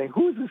producer saying,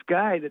 who is this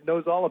guy that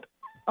knows all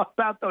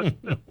about those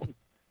films?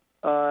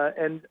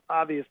 And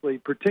obviously,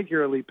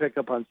 particularly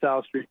Pickup on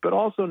South Street, but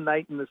also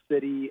Night in the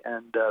City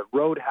and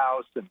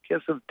Roadhouse and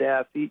Kiss of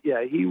Death.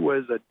 He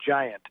was a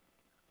giant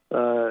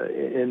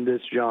in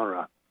this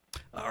genre.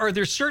 Are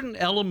there certain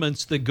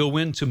elements that go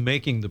into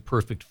making the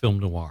perfect film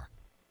noir?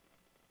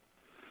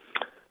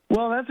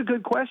 Well, that's a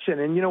good question.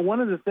 And, one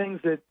of the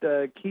things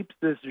that keeps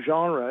this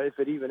genre, if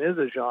it even is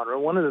a genre,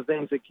 one of the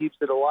things that keeps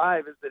it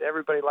alive is that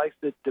everybody likes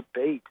to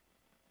debate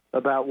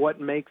about what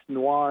makes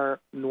noir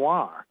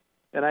noir.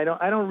 And I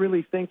don't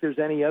really think there's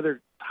any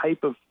other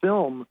type of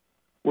film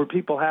where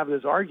people have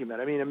this argument.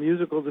 I mean, a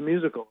musical's a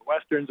musical, a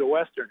western's a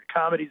western, a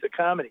comedy's a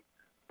comedy.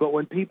 But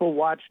when people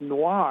watch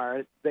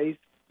noir, they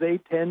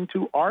tend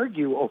to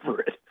argue over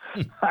it.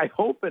 I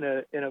hope in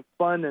a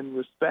fun and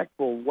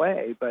respectful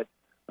way. But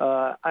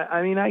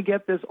I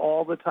get this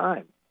all the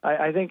time.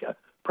 I think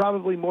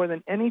probably more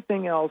than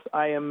anything else,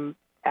 I am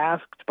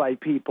asked by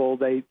people.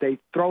 They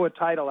throw a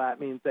title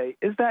at me and say,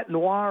 "Is that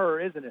noir or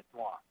isn't it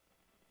noir?"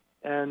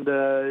 And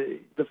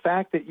the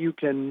fact that you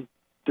can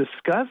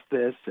discuss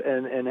this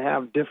and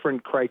have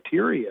different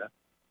criteria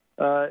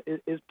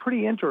is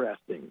pretty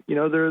interesting. You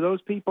know, there are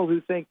those people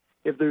who think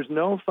if there's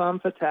no femme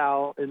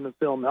fatale in the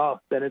film,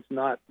 then it's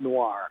not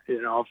noir.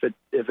 You know,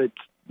 if it's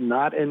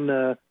not in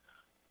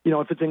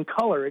if it's in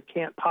color, it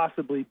can't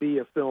possibly be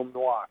a film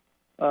noir.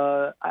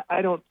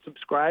 I don't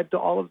subscribe to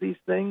all of these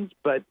things,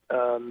 but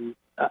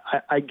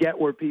I get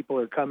where people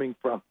are coming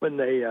from when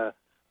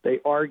they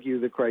argue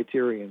the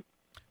criterion.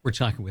 We're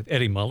talking with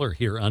Eddie Muller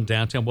here on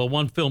Downtown. Well,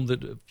 one film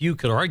that few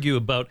could argue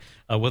about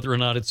whether or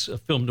not it's a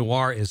film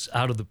noir is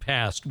Out of the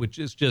Past, which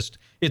is just,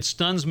 it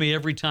stuns me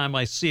every time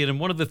I see it. And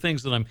one of the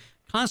things that I'm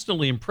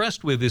constantly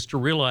impressed with is to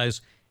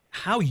realize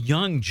how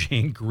young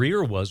Jane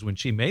Greer was when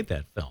she made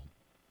that film.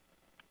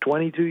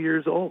 22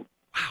 years old.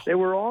 Wow. They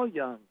were all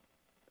young.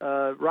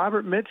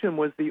 Robert Mitchum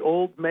was the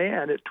old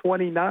man at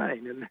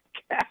 29 in the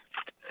cast,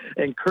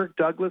 and Kirk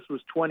Douglas was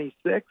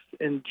 26,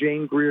 and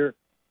Jane Greer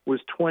was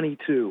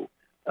 22.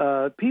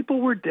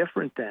 People were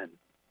different then.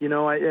 You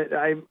know,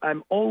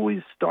 I'm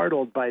always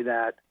startled by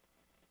that.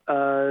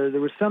 There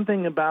was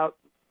something about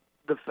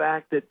the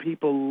fact that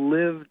people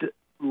lived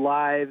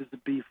lives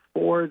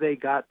before they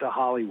got to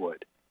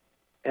Hollywood,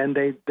 and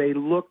they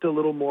looked a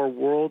little more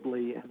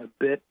worldly and a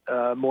bit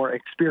more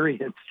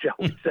experienced, shall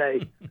we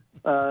say,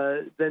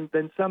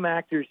 than some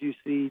actors you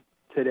see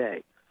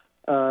today.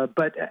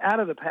 But Out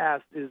of the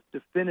Past is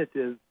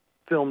definitive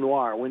film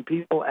noir. When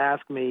people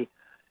ask me,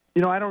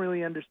 you know, I don't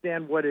really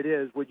understand what it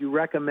is, would you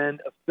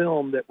recommend a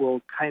film that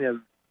will kind of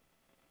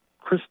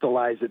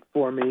crystallize it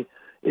for me?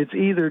 It's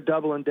either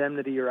Double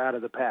Indemnity or Out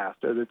of the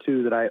Past are the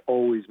two that I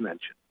always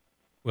mention.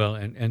 Well,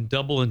 and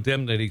Double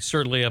Indemnity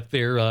certainly up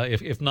there.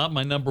 If not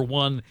my number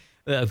one,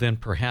 then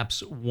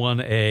perhaps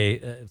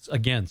 1A. It's,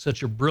 again,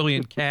 such a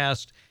brilliant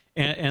cast.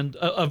 And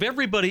of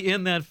everybody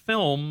in that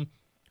film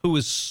who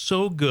is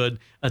so good,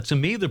 to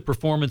me, the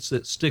performance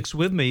that sticks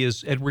with me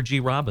is Edward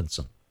G.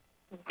 Robinson.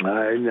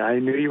 I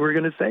knew you were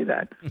going to say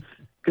that,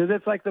 because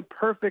it's like the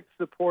perfect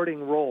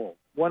supporting role,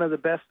 one of the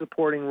best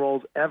supporting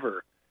roles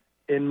ever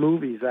in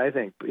movies, I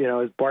think, you know,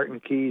 as Barton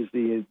Keyes,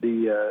 the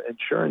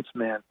insurance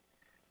man.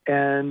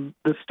 And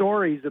the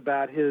stories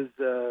about his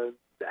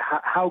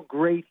how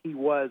great he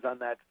was on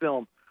that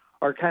film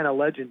are kind of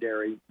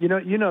legendary. You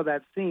know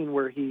that scene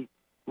where he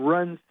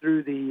runs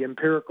through the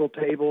empirical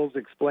tables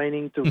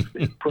explaining to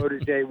his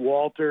protege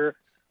Walter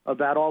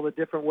about all the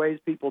different ways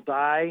people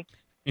die.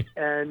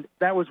 And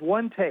that was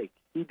one take.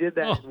 He did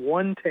that in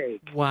one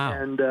take. Wow.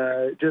 And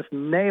just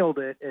nailed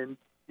it. And,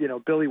 you know,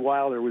 Billy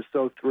Wilder was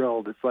so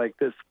thrilled. It's like,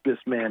 this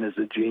man is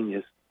a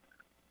genius.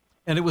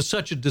 And it was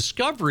such a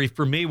discovery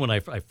for me when I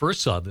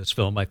first saw this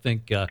film, I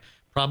think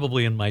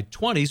probably in my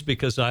 20s,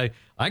 because I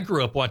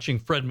grew up watching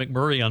Fred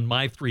MacMurray on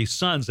My Three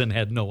Sons and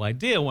had no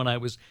idea when I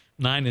was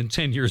 9 and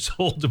 10 years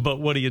old about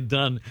what he had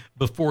done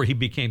before he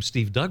became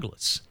Steve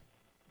Douglas.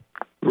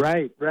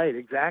 Right,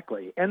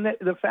 exactly. And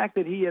the fact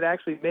that he had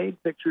actually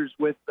made pictures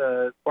with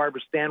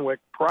Barbara Stanwyck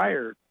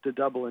prior to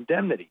Double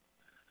Indemnity.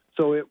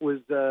 So it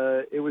was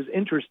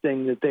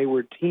interesting that they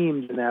were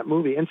teamed in that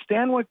movie. And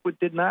Stanwyck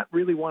did not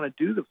really want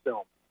to do the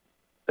film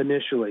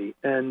initially.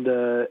 And,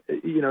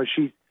 you know,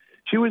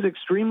 she was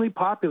extremely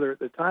popular at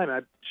the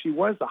time. She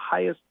was the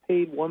highest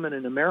paid woman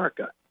in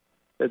America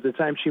at the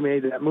time she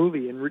made that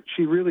movie. And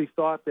she really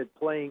thought that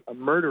playing a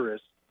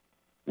murderess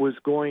was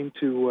going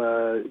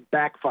to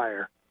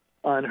backfire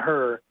on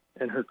her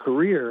and her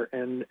career,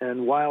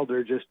 and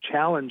Wilder just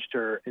challenged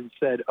her and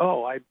said,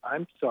 "Oh,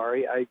 I'm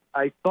sorry,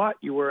 I thought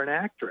you were an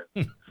actress."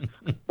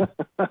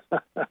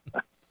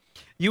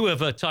 You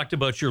have talked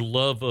about your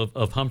love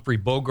of Humphrey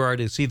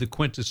Bogart. Is he the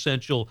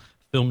quintessential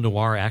film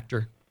noir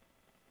actor?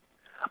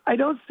 I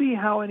don't see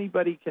how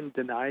anybody can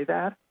deny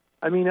that.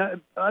 I mean,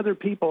 other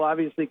people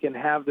obviously can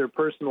have their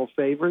personal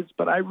favorites,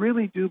 but I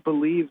really do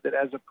believe that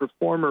as a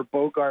performer,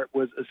 Bogart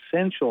was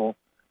essential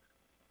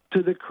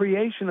to the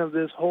creation of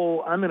this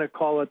whole, I'm going to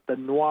call it the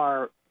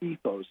noir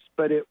ethos,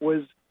 but it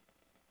was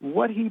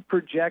what he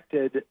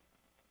projected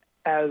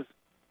as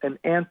an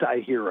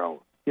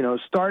anti-hero. You know,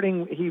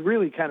 he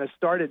really kind of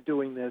started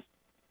doing this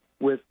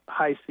with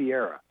High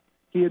Sierra.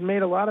 He had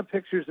made a lot of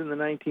pictures in the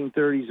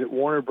 1930s at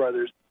Warner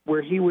Brothers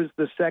where he was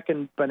the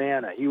second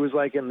banana. He was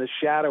like in the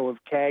shadow of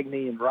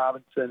Cagney and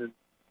Robinson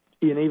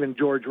and even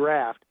George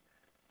Raft.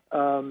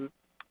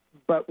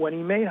 But when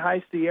he made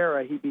High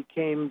Sierra, he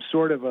became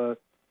sort of a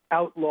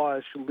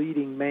outlawish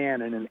leading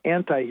man and an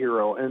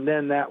anti-hero, and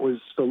then that was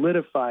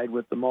solidified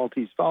with the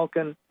Maltese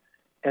Falcon,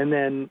 and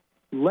then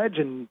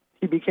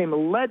he became a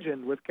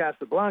legend with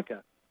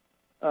Casablanca.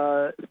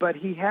 But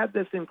he had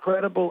this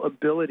incredible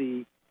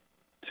ability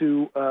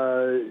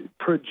to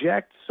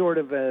project sort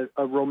of a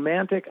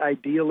romantic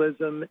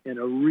idealism and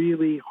a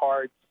really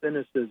hard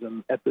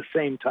cynicism at the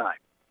same time.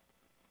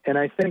 And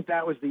I think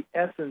that was the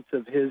essence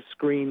of his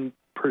screen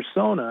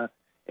persona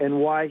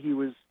and why he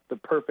was the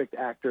perfect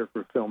actor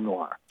for film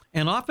noir.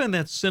 And often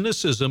that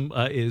cynicism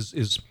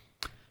is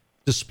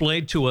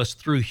displayed to us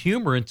through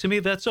humor. And to me,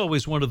 that's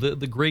always one of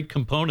the great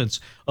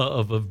components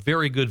of a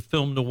very good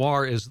film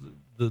noir is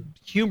the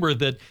humor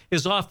that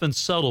is often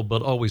subtle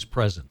but always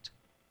present.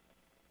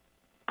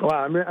 Well,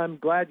 I'm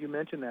glad you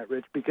mentioned that,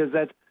 Rich, because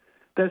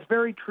that's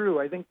very true.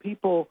 I think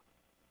people,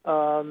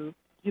 the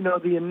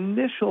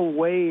initial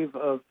wave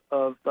of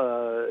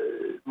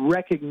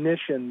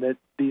recognition that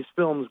these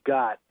films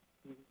got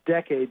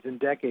decades and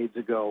decades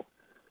ago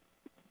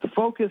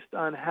focused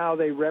on how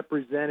they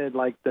represented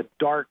like the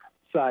dark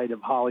side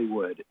of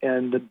Hollywood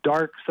and the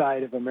dark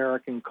side of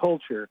American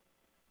culture.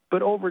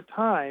 But over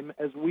time,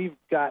 as we've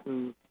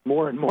gotten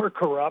more and more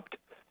corrupt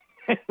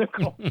in the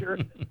culture,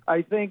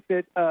 I think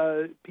that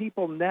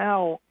people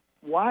now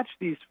watch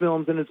these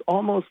films and it's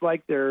almost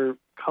like they're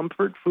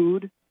comfort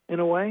food in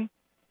a way.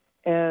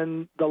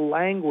 And the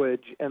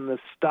language and the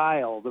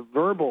style, the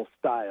verbal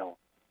style,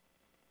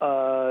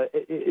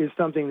 is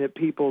something that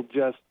people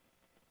just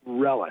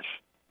relish.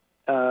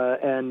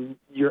 And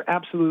you're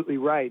absolutely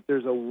right.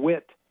 There's a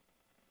wit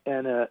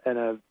and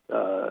a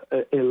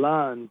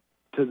elan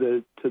to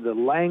the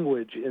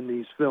language in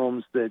these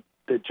films that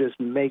just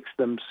makes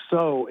them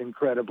so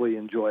incredibly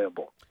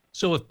enjoyable.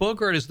 So if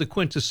Bogart is the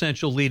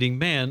quintessential leading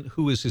man,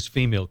 who is his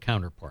female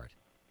counterpart?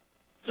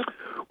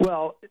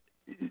 Well,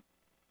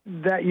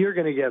 that you're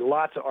going to get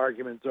lots of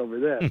arguments over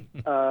this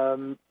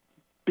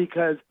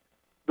because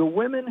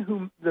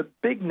the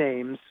big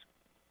names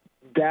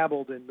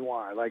dabbled in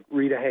noir, like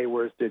Rita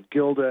Hayworth did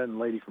Gilda and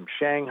Lady from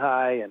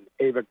Shanghai, and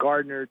Ava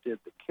Gardner did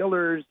The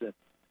Killers.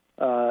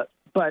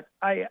 But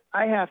I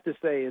have to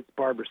say it's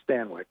Barbara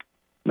Stanwyck,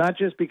 not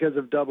just because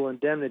of Double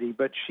Indemnity,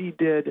 but she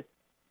did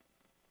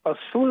a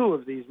slew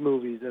of these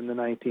movies in the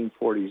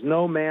 1940s.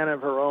 No Man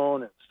of Her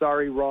Own, and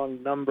Sorry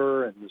Wrong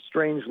Number, and The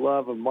Strange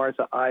Love of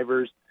Martha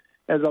Ivers.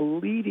 As a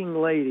leading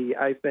lady,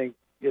 I think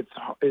it's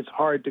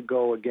hard to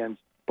go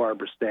against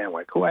Barbara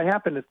Stanwyck, who I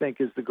happen to think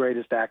is the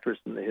greatest actress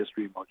in the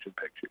history of motion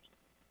pictures.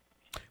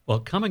 Well,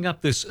 coming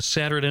up this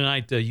Saturday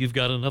night, you've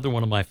got another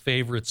one of my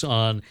favorites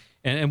on,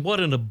 and what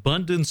an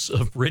abundance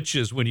of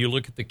riches when you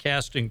look at the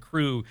cast and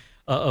crew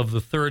of The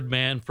Third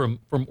Man, from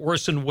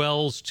Orson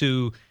Welles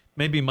to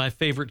maybe my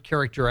favorite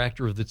character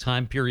actor of the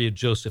time period,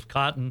 Joseph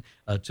Cotten,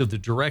 to the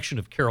direction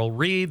of Carol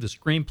Reed, the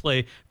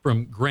screenplay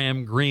from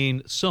Graham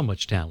Greene. So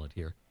much talent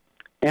here.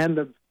 And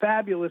the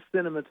fabulous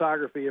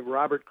cinematography of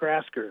Robert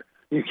Krasker.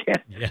 You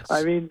can't. Yes.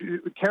 I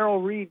mean,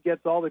 Carol Reed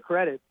gets all the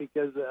credit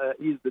because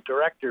he's the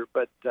director,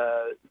 but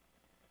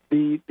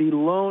the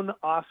lone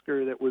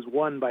Oscar that was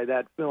won by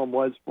that film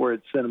was for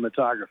its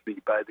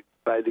cinematography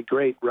by the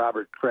great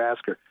Robert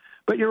Krasker.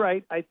 But you're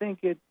right. I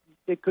think it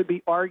could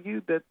be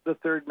argued that The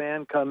Third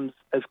Man comes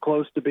as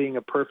close to being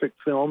a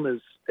perfect film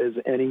as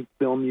any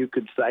film you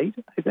could cite,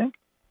 I think.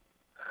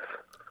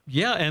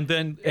 Yeah, and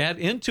then add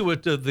into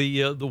it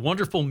the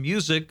wonderful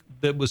music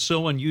that was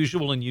so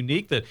unusual and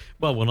unique that,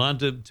 well, went on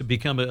to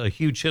become a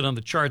huge hit on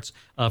the charts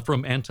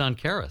from Anton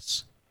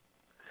Karas.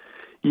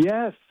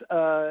 Yes,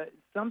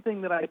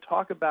 something that I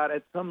talk about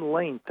at some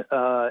length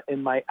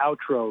in my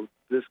outro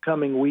this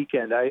coming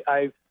weekend.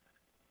 I've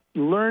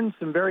learned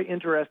some very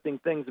interesting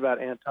things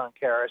about Anton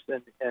Karas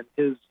and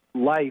his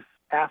life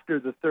after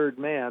The Third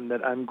Man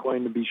that I'm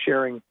going to be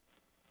sharing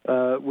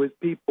with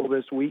people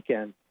this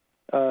weekend.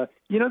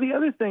 The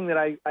other thing that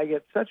I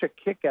get such a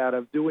kick out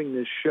of doing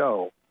this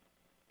show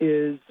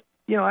is,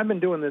 I've been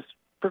doing this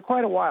for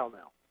quite a while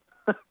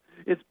now.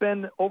 It's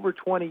been over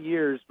 20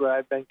 years where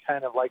I've been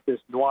kind of like this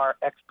noir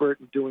expert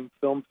and doing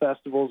film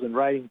festivals and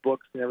writing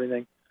books and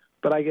everything.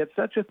 But I get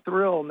such a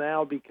thrill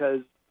now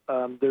because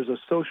there's a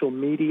social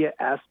media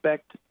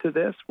aspect to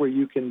this where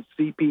you can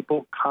see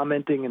people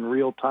commenting in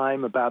real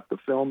time about the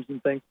films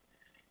and things.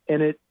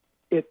 And it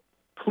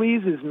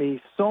pleases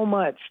me so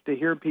much to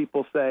hear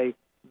people say,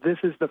 this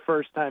is the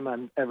first time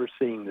I'm ever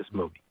seeing this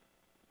movie.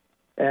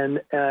 And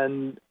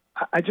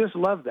I just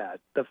love that.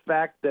 The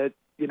fact that,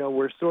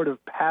 we're sort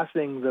of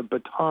passing the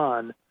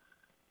baton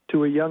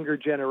to a younger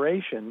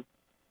generation.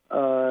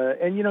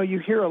 And you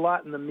hear a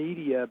lot in the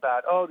media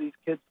about, these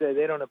kids say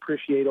they don't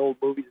appreciate old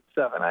movies and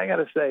stuff. And I got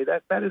to say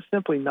that is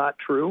simply not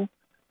true,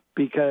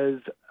 because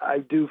I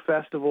do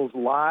festivals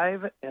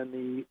live and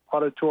the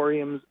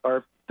auditoriums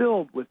are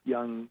filled with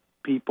young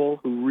people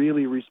who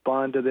really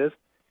respond to this.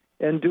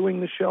 And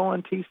doing the show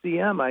on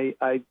TCM,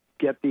 I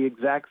get the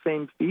exact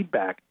same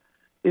feedback.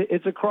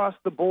 It's across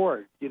the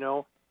board,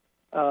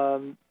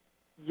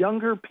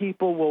 Younger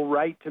people will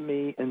write to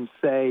me and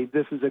say,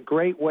 this is a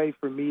great way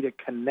for me to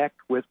connect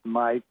with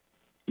my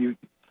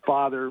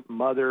father,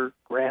 mother,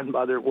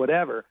 grandmother,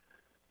 whatever,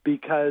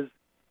 because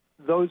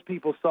those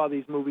people saw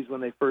these movies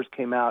when they first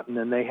came out, and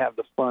then they have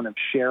the fun of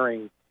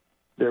sharing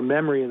their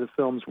memory of the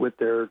films with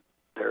their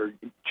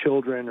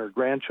children or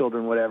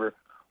grandchildren, whatever,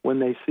 when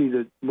they see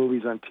the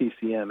movies on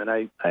TCM. And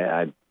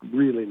I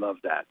really love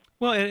that.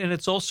 Well, and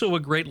it's also a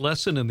great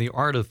lesson in the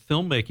art of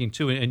filmmaking,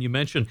 too. And you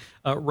mentioned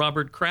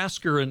Robert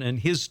Krasker, and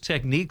his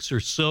techniques are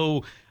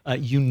so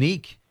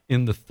unique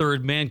in The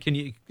Third Man. Can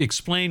you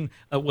explain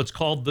what's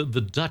called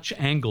the Dutch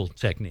angle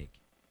technique?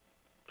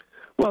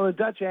 Well, a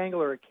Dutch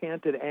angle or a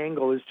canted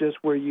angle is just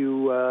where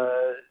you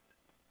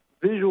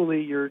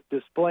visually you're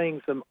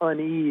displaying some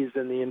unease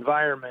in the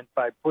environment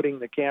by putting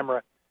the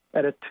camera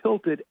at a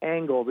tilted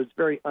angle that's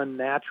very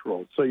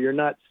unnatural. So you're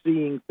not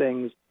seeing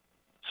things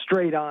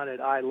straight on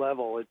at eye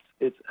level.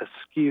 It's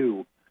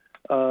askew.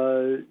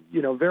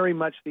 Very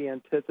much the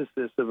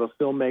antithesis of a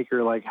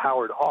filmmaker like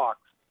Howard Hawks,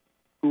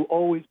 who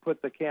always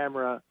put the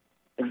camera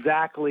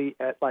exactly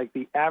at like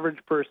the average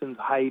person's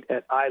height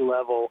at eye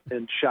level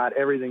and shot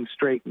everything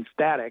straight and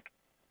static.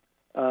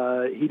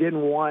 He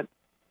didn't want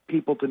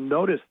people to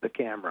notice the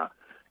camera.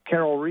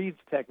 Carol Reed's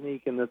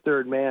technique in The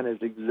Third Man is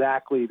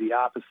exactly the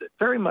opposite.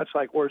 Very much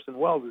like Orson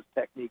Welles'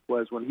 technique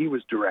was when he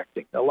was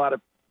directing. A lot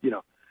of,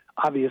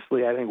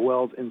 obviously I think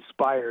Welles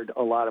inspired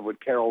a lot of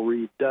what Carol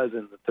Reed does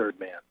in The Third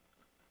Man.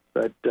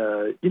 But,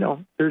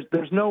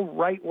 there's no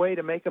right way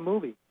to make a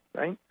movie,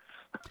 right?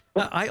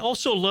 I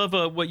also love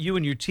what you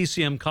and your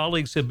TCM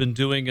colleagues have been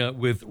doing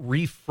with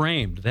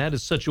Reframed. That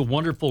is such a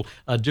wonderful,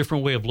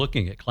 different way of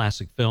looking at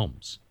classic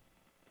films.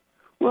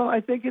 Well,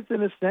 I think it's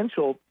an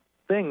essential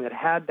thing that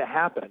had to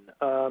happen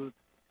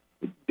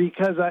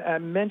because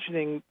I'm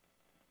mentioning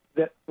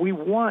that we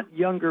want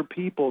younger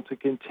people to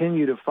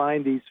continue to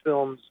find these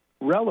films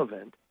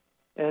relevant.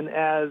 And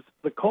as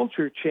the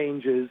culture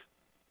changes,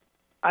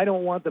 I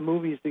don't want the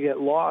movies to get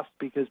lost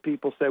because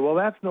people say, well,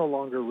 that's no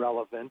longer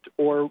relevant,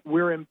 or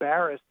we're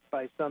embarrassed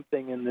by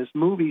something in this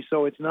movie,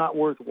 so it's not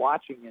worth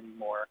watching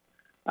anymore.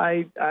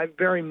 I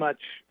very much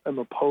am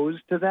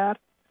opposed to that,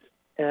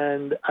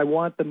 and I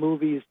want the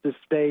movies to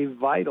stay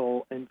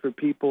vital and for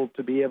people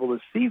to be able to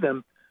see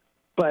them,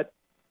 but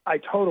I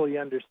totally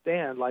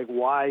understand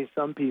why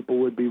some people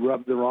would be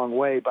rubbed the wrong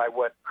way by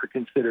what are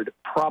considered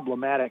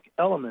problematic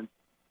elements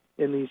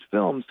in these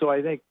films. So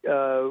I think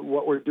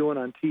what we're doing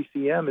on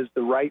TCM is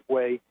the right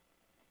way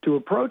to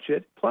approach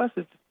it. Plus,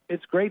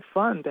 it's great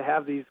fun to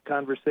have these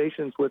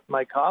conversations with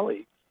my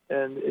colleagues,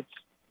 and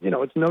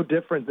it's no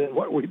different than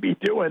what we'd be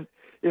doing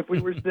if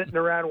we were sitting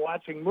around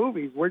watching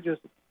movies. We're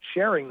just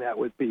sharing that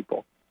with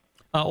people.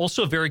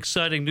 Also, very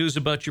exciting news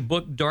about your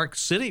book, Dark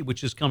City,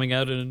 which is coming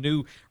out in a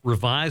new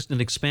revised and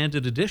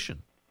expanded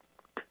edition.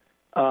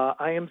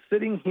 I am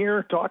sitting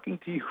here talking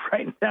to you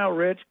right now,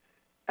 Rich,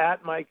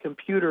 at my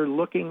computer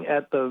looking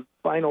at the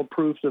final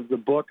proofs of the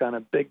book on a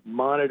big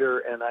monitor,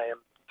 and I am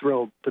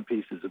thrilled to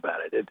pieces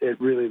about it.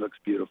 It really looks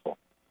beautiful.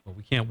 Well,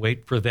 we can't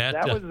wait for that.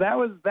 That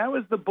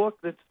was the book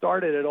that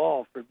started it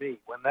all for me.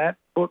 When that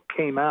book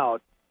came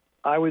out,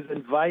 I was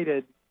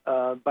invited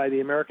by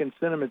the American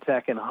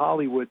Cinematheque in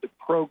Hollywood to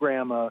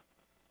program a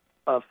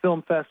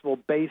film festival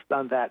based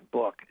on that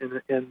book,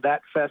 and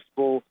that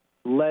festival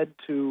led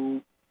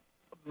to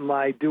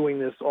my doing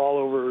this all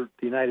over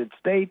the United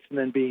States and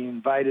then being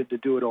invited to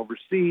do it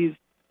overseas.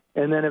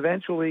 And then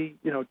eventually,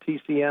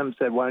 TCM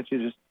said, why don't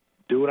you just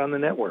do it on the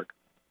network?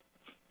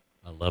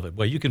 I love it.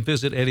 Well, you can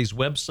visit Eddie's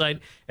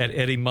website at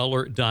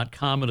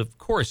eddiemuller.com and, of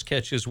course,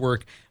 catch his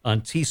work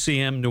on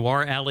TCM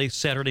Noir Alley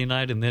Saturday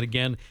night and then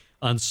again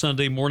on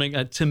Sunday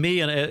morning. To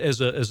me, and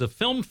as a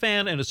film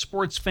fan and a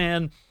sports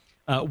fan,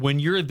 when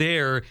you're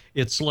there,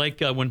 it's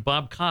like when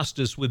Bob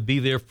Costas would be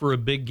there for a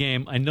big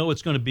game. I know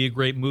it's going to be a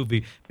great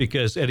movie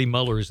because Eddie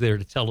Muller is there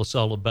to tell us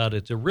all about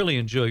it. To really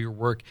enjoy your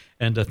work,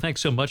 and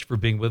thanks so much for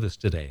being with us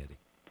today, Eddie.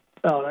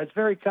 Oh, that's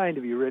very kind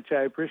of you, Rich.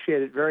 I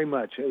appreciate it very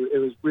much. It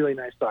was really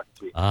nice talking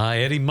to you.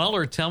 Eddie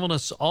Muller telling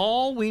us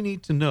all we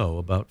need to know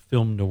about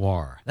film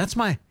noir. That's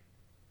my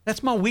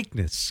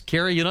weakness,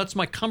 Carrie. It's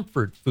my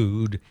comfort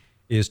food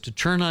is to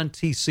turn on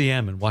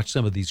TCM and watch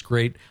some of these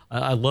great.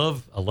 I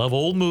love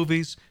old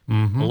movies.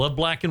 Mm-hmm. I love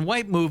black and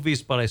white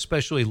movies, but I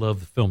especially love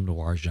the film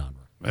noir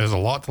genre. There's a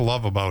lot to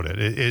love about it.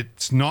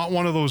 It's not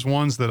one of those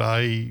ones that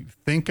I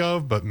think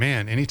of, but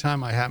man,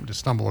 anytime I happen to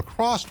stumble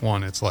across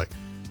one, it's like,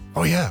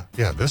 oh yeah,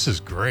 this is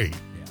great.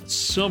 Yeah,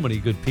 so many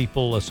good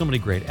people, so many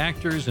great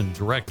actors and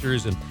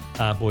directors, and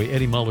boy,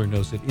 Eddie Muller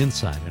knows it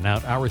inside and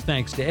out. Our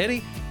thanks to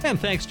Eddie, and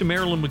thanks to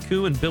Marilyn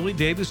McCoo and Billy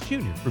Davis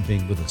Jr. for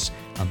being with us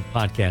on the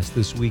podcast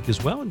this week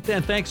as well. And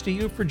thanks to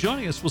you for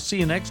joining us. We'll see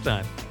you next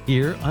time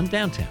here on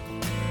Downtown.